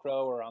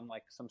Velcro or on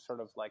like some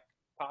sort of like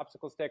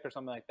popsicle stick or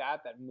something like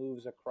that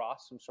moves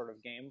across some sort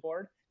of game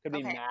board. Could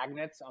be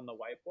magnets on the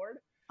whiteboard.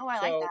 Oh, I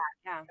like that.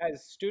 Yeah.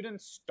 As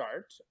students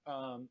start,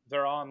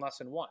 they're all in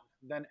lesson 1.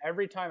 Then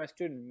every time a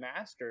student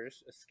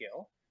masters a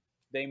skill,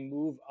 they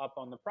move up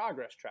on the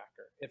progress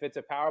tracker. If it's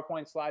a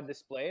PowerPoint slide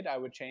displayed, I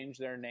would change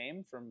their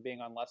name from being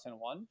on lesson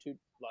 1 to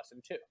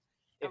lesson 2.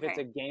 If it's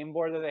a game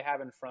board that they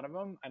have in front of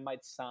them, I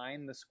might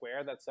sign the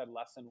square that said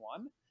lesson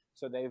 1.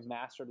 So they've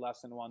mastered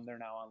lesson 1, they're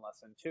now on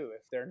lesson 2.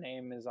 If their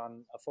name is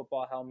on a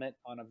football helmet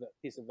on a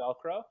piece of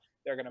Velcro,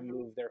 they're going to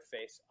move their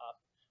face up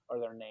or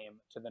their name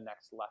to the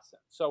next lesson.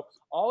 So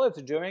all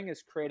it's doing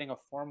is creating a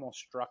formal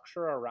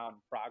structure around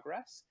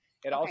progress.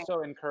 It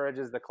also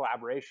encourages the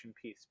collaboration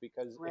piece,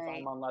 because if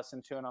I'm on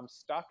lesson 2 and I'm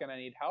stuck and I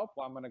need help,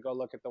 well, I'm going to go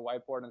look at the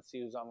whiteboard and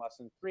see who's on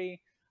lesson 3.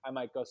 I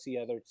might go see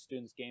other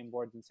students' game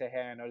boards and say,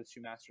 hey, I noticed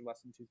you mastered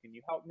lesson 2. Can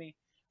you help me?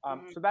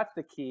 So that's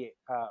the key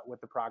with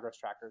the progress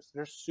trackers.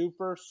 They're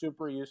super,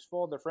 super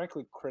useful. They're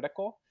frankly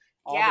critical.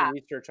 All the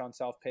research on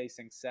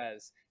self-pacing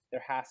says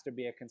there has to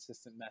be a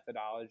consistent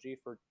methodology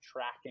for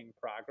tracking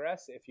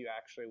progress if you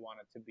actually want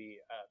it to be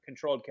a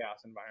controlled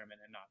chaos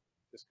environment and not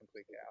just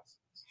complete chaos.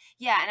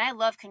 Yeah, and I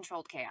love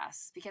controlled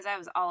chaos because I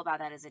was all about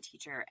that as a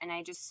teacher. And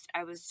I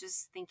was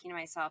just thinking to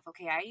myself,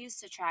 okay, I used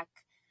to track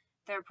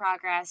their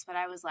progress, but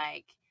I was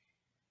like,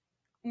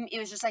 it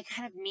was just like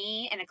kind of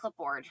me and a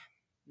clipboard.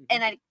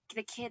 And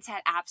the kids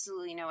had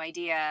absolutely no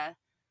idea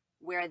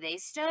where they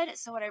stood.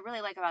 So what I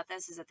really like about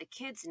this is that the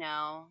kids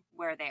know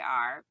where they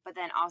are, but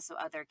then also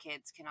other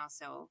kids can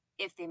also,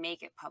 if they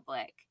make it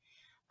public,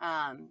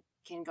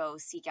 can go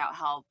seek out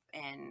help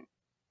and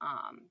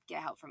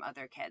get help from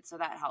other kids. So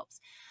that helps.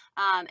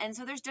 And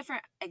so there's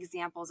different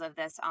examples of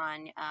this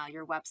on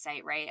your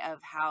website, right? Of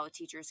how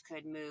teachers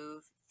could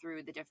move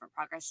through the different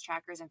progress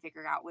trackers and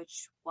figure out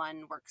which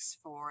one works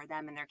for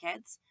them and their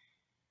kids.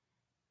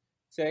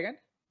 Say again?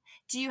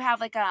 Do you have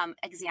like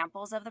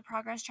examples of the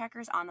progress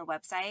trackers on the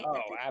website? Oh,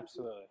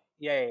 absolutely.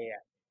 Yeah.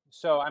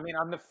 So, I mean,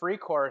 on the free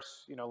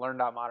course,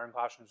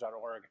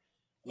 learn.modernclassrooms.org,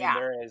 I mean,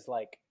 there is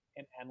like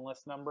an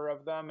endless number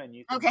of them, and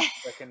you can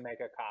click and make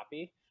a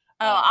copy.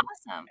 Oh,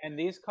 awesome. And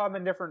these come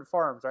in different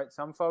forms, right?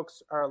 Some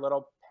folks are a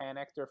little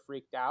panicked or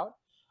freaked out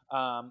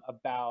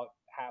about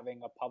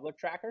having a public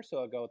tracker, so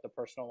they'll go with the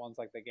personal ones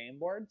like the game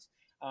boards.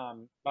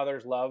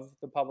 Others love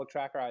the public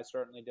tracker. I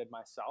certainly did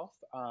myself.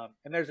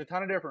 And there's a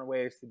ton of different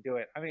ways to do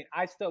it. I mean,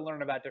 I still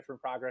learn about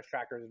different progress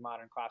trackers in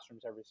modern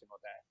classrooms every single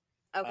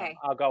day.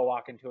 I'll go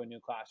walk into a new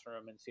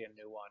classroom and see a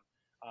new one,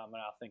 and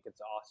I'll think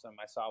it's awesome.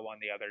 I saw one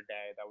the other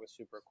day that was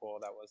super cool.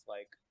 That was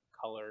like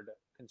colored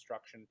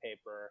construction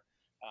paper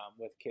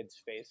with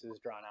kids' faces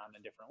drawn out in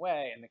a different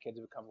way, and the kids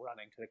would come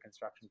running to the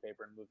construction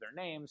paper and move their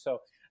name. So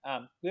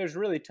there's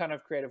really a ton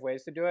of creative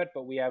ways to do it,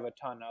 but we have a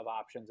ton of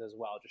options as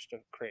well just to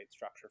create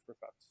structure for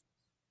folks.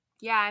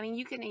 Yeah, I mean,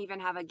 you can even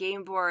have a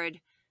game board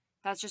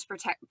that's just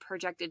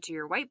projected to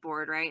your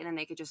whiteboard, right? And then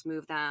they could just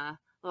move the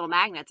little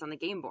magnets on the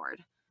game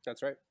board.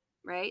 That's right.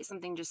 Right?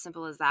 Something just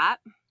simple as that.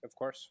 Of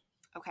course.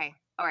 Okay.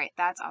 All right.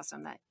 That's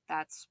awesome.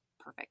 That's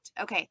perfect.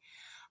 Okay.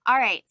 All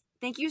right.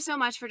 Thank you so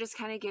much for just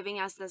kind of giving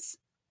us this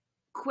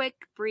quick,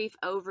 brief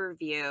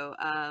overview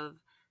of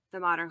the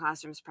Modern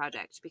Classrooms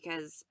project,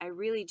 because I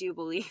really do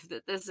believe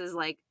that this is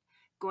like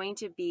going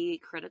to be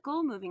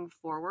critical moving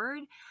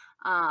forward.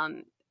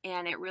 And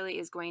it really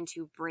is going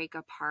to break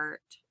apart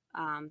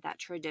that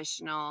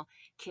traditional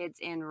kids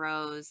in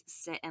rows,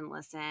 sit and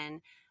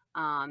listen,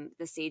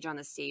 the sage on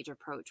the stage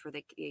approach, where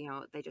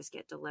they just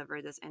get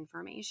delivered this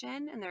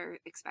information and they're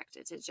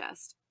expected to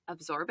just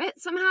absorb it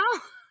somehow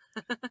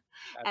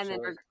and then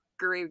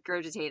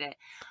regurgitate it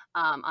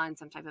on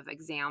some type of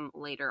exam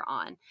later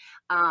on.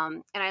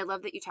 And I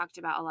love that you talked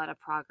about a lot of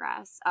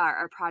progress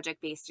or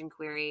project-based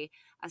inquiry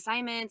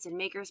assignments and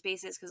maker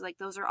spaces, because like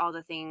those are all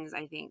the things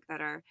I think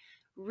that are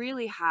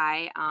really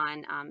high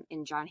on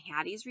in John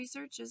Hattie's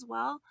research as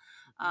well,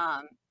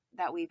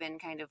 that we've been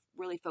kind of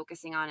really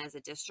focusing on as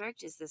a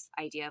district, is this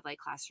idea of like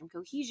classroom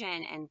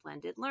cohesion and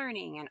blended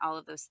learning and all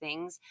of those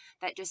things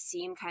that just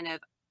seem kind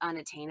of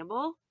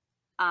unattainable.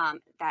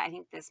 That I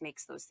think this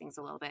makes those things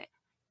a little bit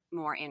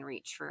more in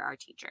reach for our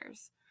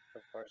teachers.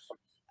 Of course.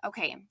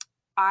 Okay,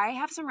 I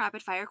have some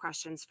rapid fire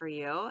questions for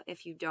you,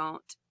 if you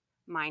don't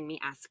mind me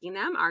asking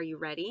them. Are you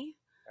ready?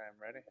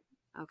 I'm ready.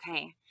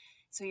 Okay,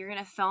 so you're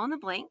going to fill in the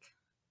blank.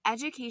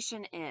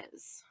 Education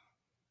is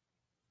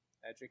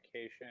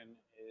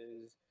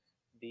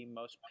the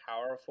most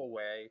powerful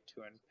way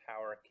to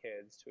empower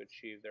kids to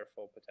achieve their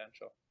full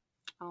potential.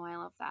 Oh, I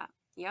love that.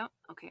 Yep.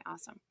 Okay,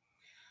 awesome.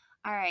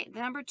 All right, the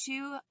number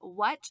 2,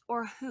 what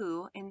or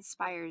who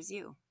inspires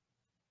you?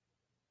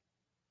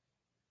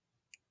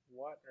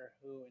 What or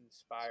who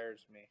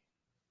inspires me?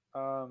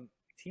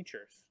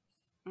 Teachers.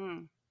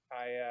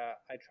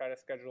 I try to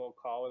schedule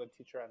a call with a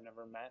teacher I've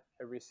never met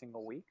every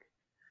single week.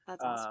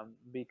 That's awesome.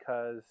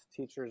 Because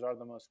teachers are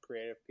the most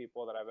creative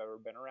people that I've ever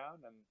been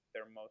around, and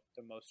they're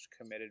the most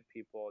committed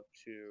people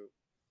to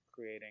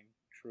creating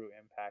true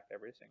impact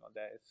every single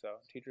day. So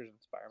teachers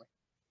inspire me.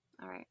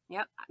 All right.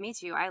 Yep. Me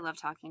too. I love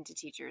talking to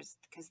teachers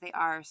because they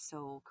are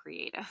so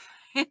creative.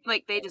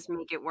 Like they just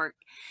make it work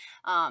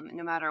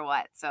no matter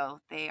what. So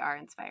they are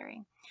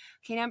inspiring.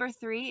 Okay. Number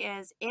 3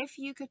 is, if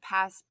you could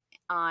pass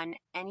on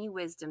any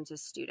wisdom to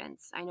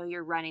students. I know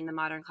you're running the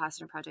Modern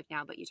Classroom Project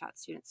now, but you taught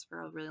students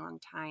for a really long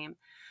time.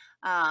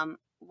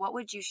 What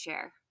would you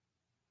share?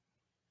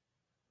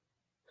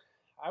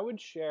 I would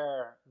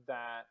share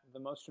that the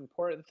most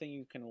important thing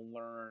you can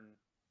learn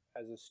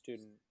as a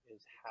student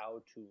is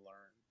how to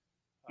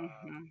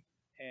learn.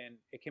 And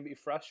it can be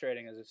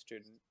frustrating as a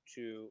student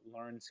to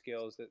learn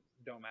skills that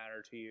don't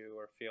matter to you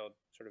or feel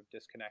sort of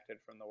disconnected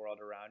from the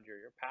world around you, or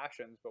your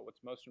passions. But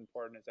what's most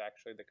important is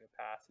actually the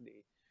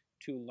capacity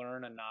to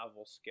learn a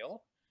novel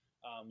skill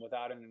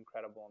without an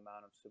incredible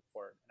amount of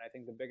support. And I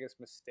think the biggest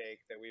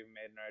mistake that we've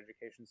made in our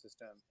education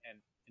system,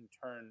 and in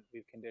turn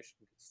we've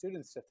conditioned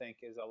students to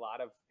think, is a lot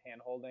of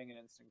hand-holding and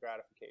instant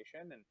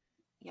gratification. And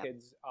Yep.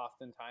 kids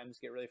oftentimes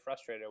get really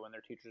frustrated when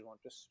their teachers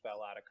won't just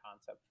spell out a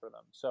concept for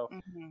them. So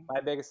Mm-hmm. my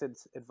biggest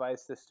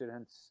advice to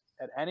students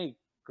at any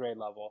grade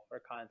level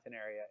or content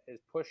area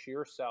is push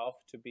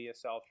yourself to be a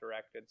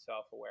self-directed,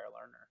 self-aware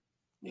learner.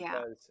 Yeah.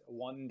 Because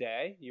one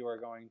day you are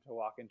going to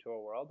walk into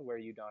a world where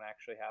you don't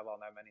actually have all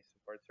that many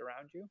supports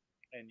around you,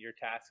 and your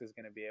task is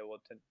going to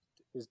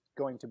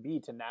be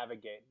to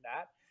navigate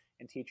that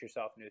and teach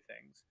yourself new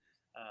things.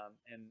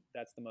 And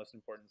that's the most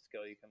important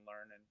skill you can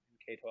learn in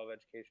K-12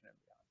 education and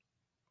beyond.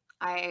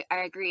 I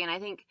agree. And I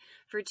think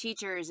for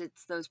teachers,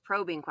 it's those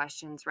probing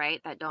questions,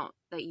 right? That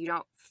you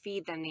don't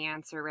feed them the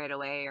answer right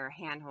away or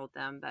handhold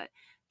them, but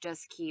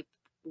just keep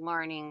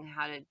learning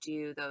how to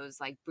do those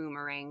like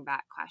boomerang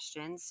back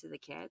questions to the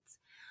kids.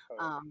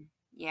 Totally.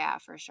 Yeah,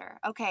 for sure.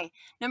 Okay.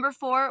 Number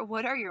 4,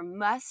 what are your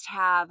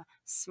must-have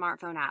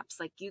smartphone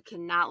apps? Like you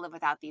cannot live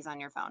without these on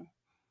your phone.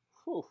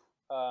 Whew.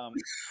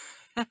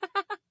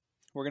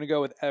 We're going to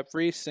go with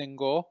every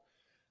single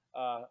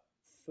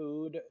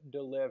food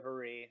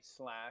delivery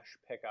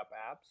 / pickup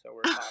app. So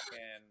we're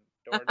talking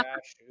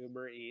DoorDash,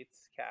 Uber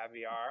Eats,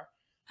 Caviar.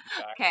 In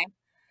fact, Okay.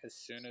 as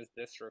soon as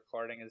this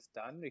recording is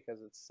done,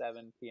 because it's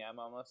 7 p.m.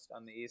 almost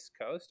on the East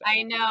Coast,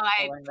 I know.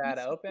 I pulling that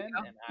open,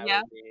 you. and I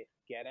Yep. will be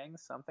getting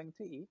something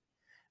to eat.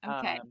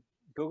 Okay.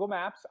 Google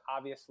Maps,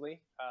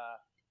 obviously.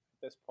 At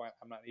this point,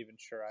 I'm not even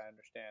sure I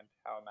understand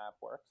how a map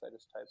works. I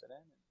just type it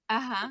in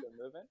and keep it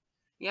moving.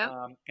 Yep.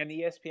 And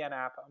the ESPN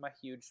app, I'm a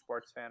huge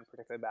sports fan,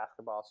 particularly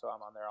basketball, so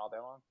I'm on there all day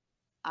long.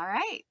 All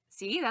right.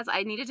 See,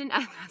 I needed to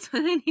know. That's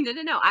what I needed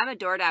to know. I'm a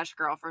DoorDash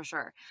girl for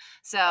sure.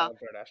 So, I love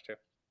DoorDash too.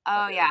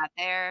 oh yeah,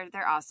 they're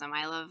awesome.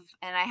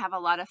 And I have a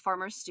lot of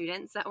former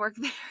students that work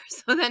there.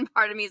 So then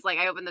part of me is like,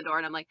 I open the door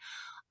and I'm like,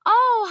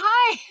 oh,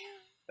 hi.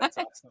 That's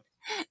awesome.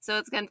 So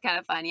it's kind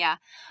of fun. Yeah.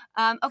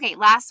 Okay.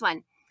 Last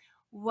one.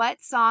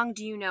 What song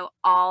do you know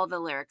all the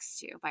lyrics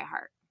to by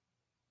heart?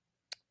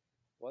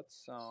 What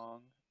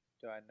song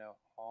do I know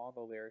all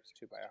the lyrics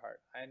to by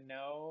heart? I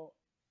know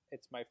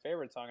it's my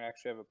favorite song. I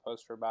actually have a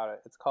poster about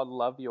it. It's called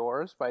Love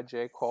Yours by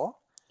J. Cole.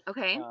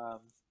 Okay.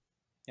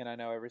 And I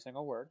know every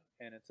single word.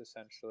 And it's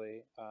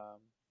essentially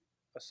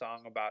a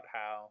song about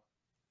how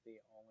the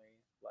only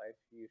life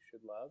you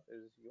should love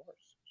is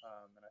yours.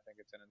 And I think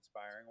it's an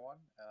inspiring one.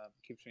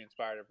 It keeps me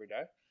inspired every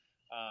day.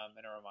 And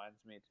it reminds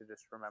me to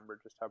just remember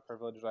just how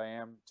privileged I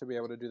am to be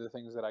able to do the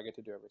things that I get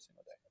to do every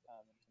single day, and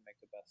to make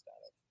the best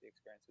out of the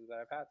experiences that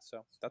I've had.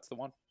 So that's the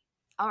one.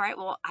 All right.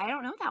 Well, I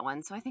don't know that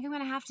one, so I think I'm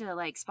going to have to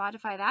like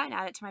Spotify that and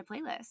add it to my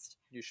playlist.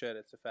 You should.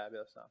 It's a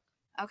fabulous song.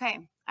 Okay.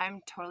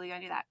 I'm totally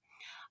going to do that.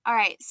 All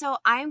right. So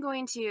I'm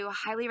going to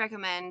highly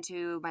recommend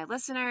to my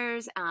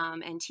listeners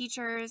and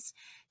teachers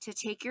to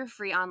take your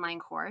free online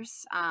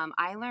course.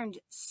 I learned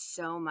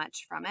so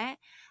much from it.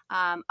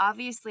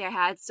 Obviously, I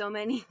had so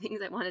many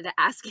things I wanted to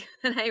ask you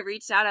that I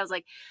reached out. I was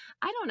like,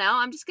 I don't know.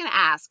 I'm just going to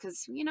ask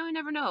because, I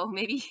never know.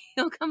 Maybe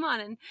you'll come on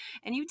and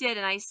you did.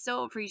 And I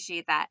so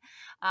appreciate that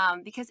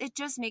because it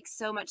just makes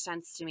so much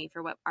sense to me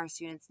for what our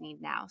students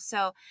need now.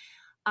 So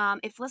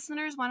if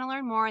listeners want to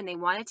learn more and they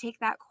want to take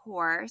that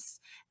course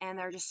and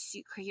they're just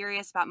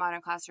curious about Modern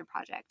Classroom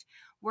Project,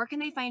 where can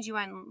they find you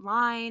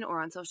online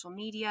or on social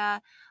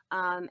media?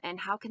 And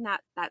how can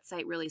that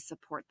site really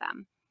support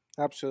them?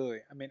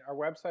 Absolutely. I mean, our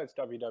website's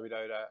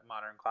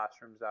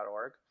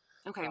www.modernclassrooms.org.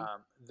 Okay.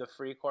 The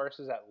free course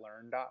is at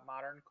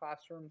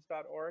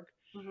learn.modernclassrooms.org.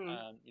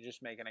 Mm-hmm. You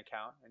just make an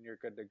account and you're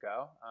good to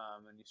go.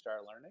 And you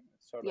start learning.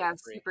 It's totally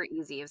free. Super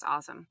easy. It was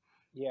awesome.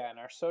 Yeah, and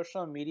our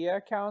social media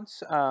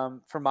accounts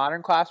for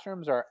Modern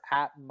Classrooms are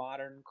at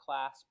Modern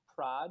Class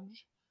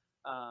Proj.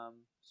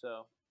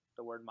 So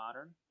the word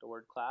modern, the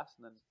word class,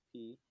 and then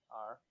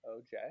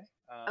PROJ.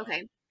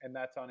 Okay. And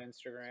that's on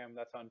Instagram.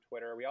 That's on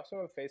Twitter. We also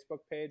have a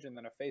Facebook page and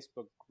then a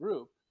Facebook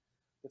group.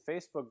 The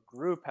Facebook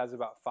group has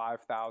about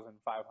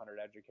 5,500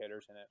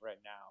 educators in it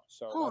right now.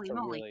 So Holy that's a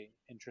moly. really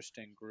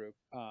interesting group.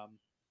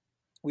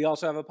 We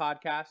also have a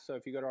podcast. So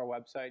if you go to our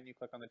website and you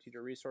click on the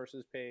teacher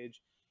resources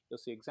page, you'll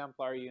see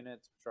exemplar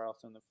units, which are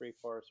also in the free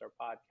course, our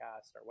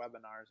podcasts, our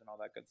webinars, and all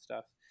that good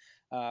stuff.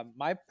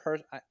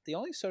 The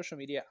only social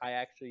media I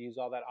actually use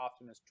all that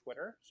often is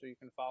Twitter. So you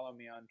can follow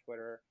me on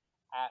Twitter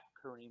at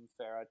Kareem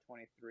Farah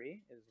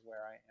 23 is where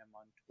I am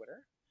on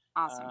Twitter.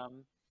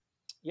 Awesome.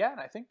 Yeah, and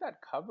I think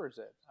that covers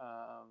it.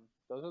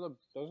 Those are the.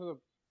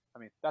 I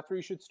mean, that's where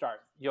you should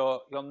start.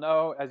 You'll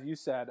know, as you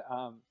said.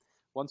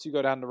 Once you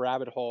go down the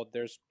rabbit hole,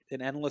 there's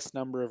an endless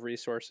number of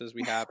resources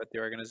we have at the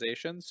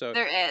organization. So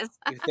there is.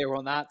 There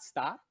will not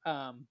stop.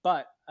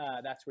 But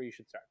that's where you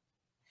should start.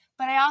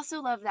 But I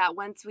also love that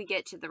once we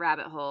get to the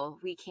rabbit hole,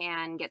 we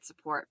can get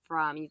support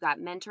from, you've got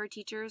mentor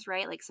teachers,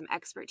 right? Like some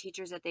expert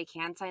teachers that they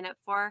can sign up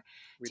for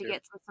to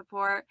get some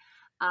support.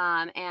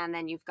 And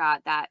then you've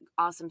got that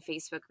awesome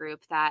Facebook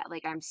group that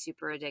like I'm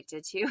super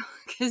addicted to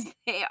because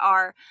they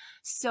are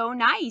so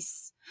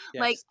nice.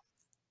 Yes. Like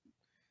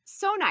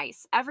so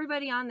nice.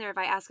 Everybody on there, if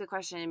I ask a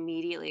question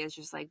immediately, is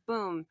just like,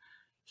 boom,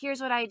 here's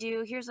what I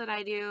do, here's what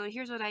I do,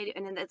 here's what I do.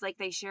 And then it's like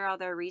they share all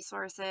their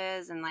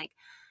resources and like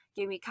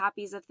give me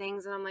copies of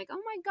things. And I'm like,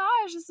 oh my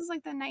gosh, this is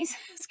like the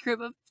nicest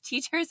group of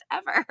teachers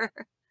ever.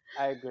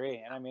 I agree.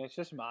 And I mean, it's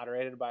just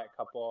moderated by a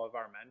couple of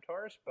our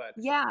mentors, but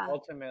Yeah.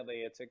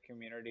 ultimately it's a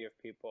community of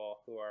people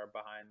who are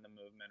behind the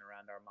movement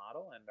around our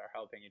model and are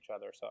helping each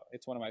other. So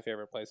it's one of my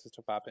favorite places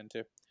to pop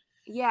into.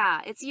 Yeah,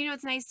 it's, you know,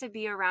 it's nice to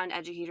be around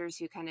educators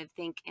who kind of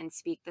think and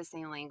speak the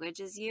same language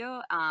as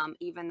you,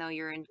 even though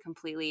you're in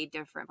completely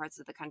different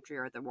parts of the country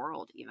or the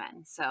world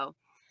even. So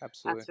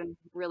Absolutely. that's been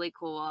really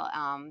cool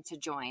to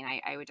join.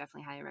 I would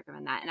definitely highly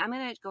recommend that. And I'm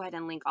going to go ahead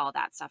and link all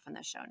that stuff in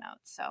the show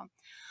notes. So,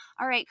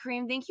 all right,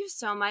 Kareem, thank you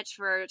so much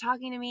for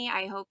talking to me.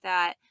 I hope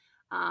that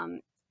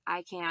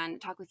I can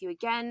talk with you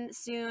again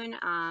soon.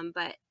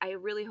 But I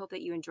really hope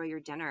that you enjoy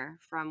your dinner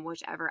from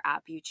whichever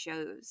app you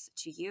chose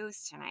to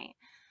use tonight.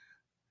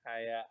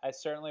 I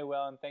certainly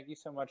will. And thank you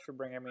so much for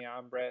bringing me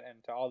on, Brit,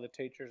 and to all the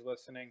teachers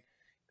listening.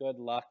 Good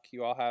luck.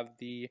 You all have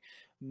the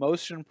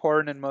most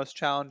important and most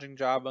challenging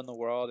job in the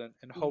world. And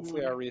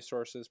hopefully our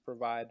resources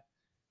provide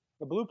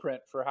a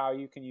blueprint for how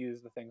you can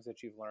use the things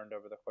that you've learned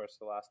over the course of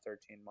the last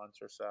 13 months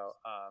or so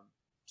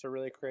to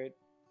really create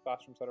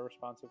classrooms that are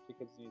responsive to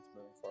kids' needs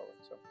moving forward.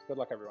 So good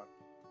luck, everyone.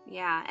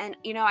 Yeah. And,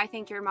 you know, I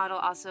think your model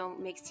also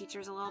makes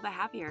teachers a little bit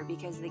happier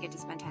because they get to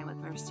spend time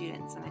with their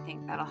students. And I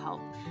think that'll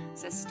help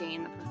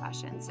sustain the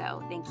profession.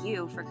 So thank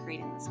you for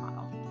creating this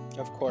model.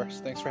 Of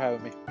course. Thanks for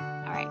having me. All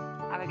right.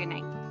 Have a good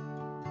night.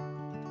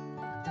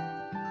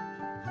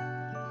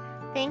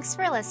 Thanks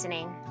for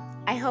listening.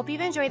 I hope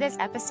you've enjoyed this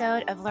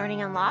episode of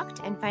Learning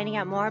Unlocked and finding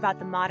out more about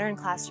the Modern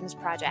Classrooms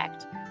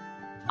Project.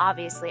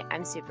 Obviously,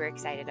 I'm super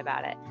excited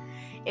about it.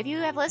 If you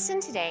have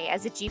listened today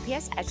as a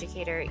GPS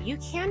educator, you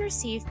can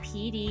receive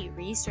PD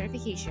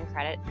recertification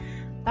credit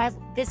by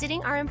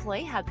visiting our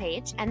Employee Hub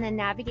page and then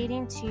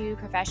navigating to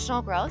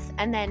Professional Growth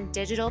and then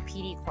Digital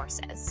PD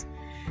courses.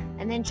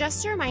 And then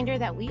just a reminder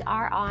that we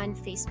are on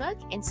Facebook,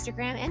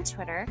 Instagram, and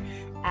Twitter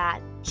at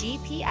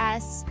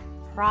GPS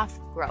Prof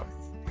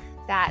Growth.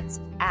 That's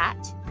at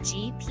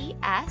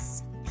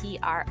GPS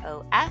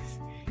PROF GROWTH.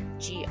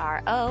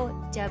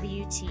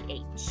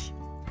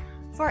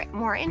 For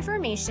more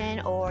information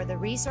or the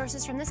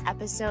resources from this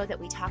episode that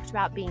we talked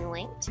about being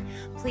linked,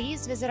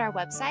 please visit our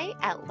website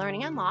at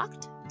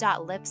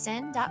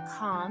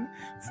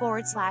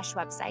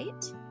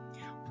learningunlocked.libsyn.com/website.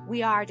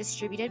 We are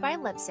distributed by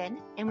Libsyn,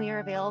 and we are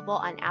available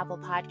on Apple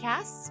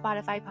Podcasts,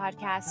 Spotify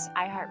Podcasts,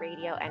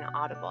 iHeartRadio, and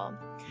Audible.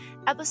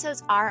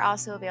 Episodes are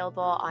also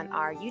available on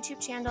our YouTube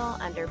channel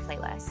under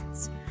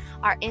playlists.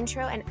 Our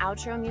intro and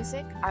outro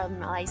music are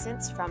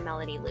licensed from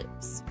Melody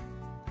Loops.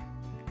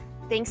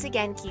 Thanks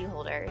again, key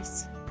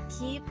holders.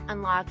 Keep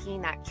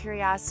unlocking that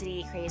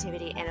curiosity,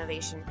 creativity,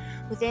 innovation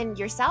within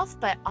yourself,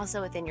 but also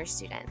within your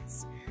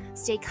students.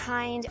 Stay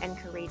kind and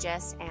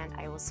courageous, and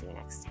I will see you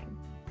next time.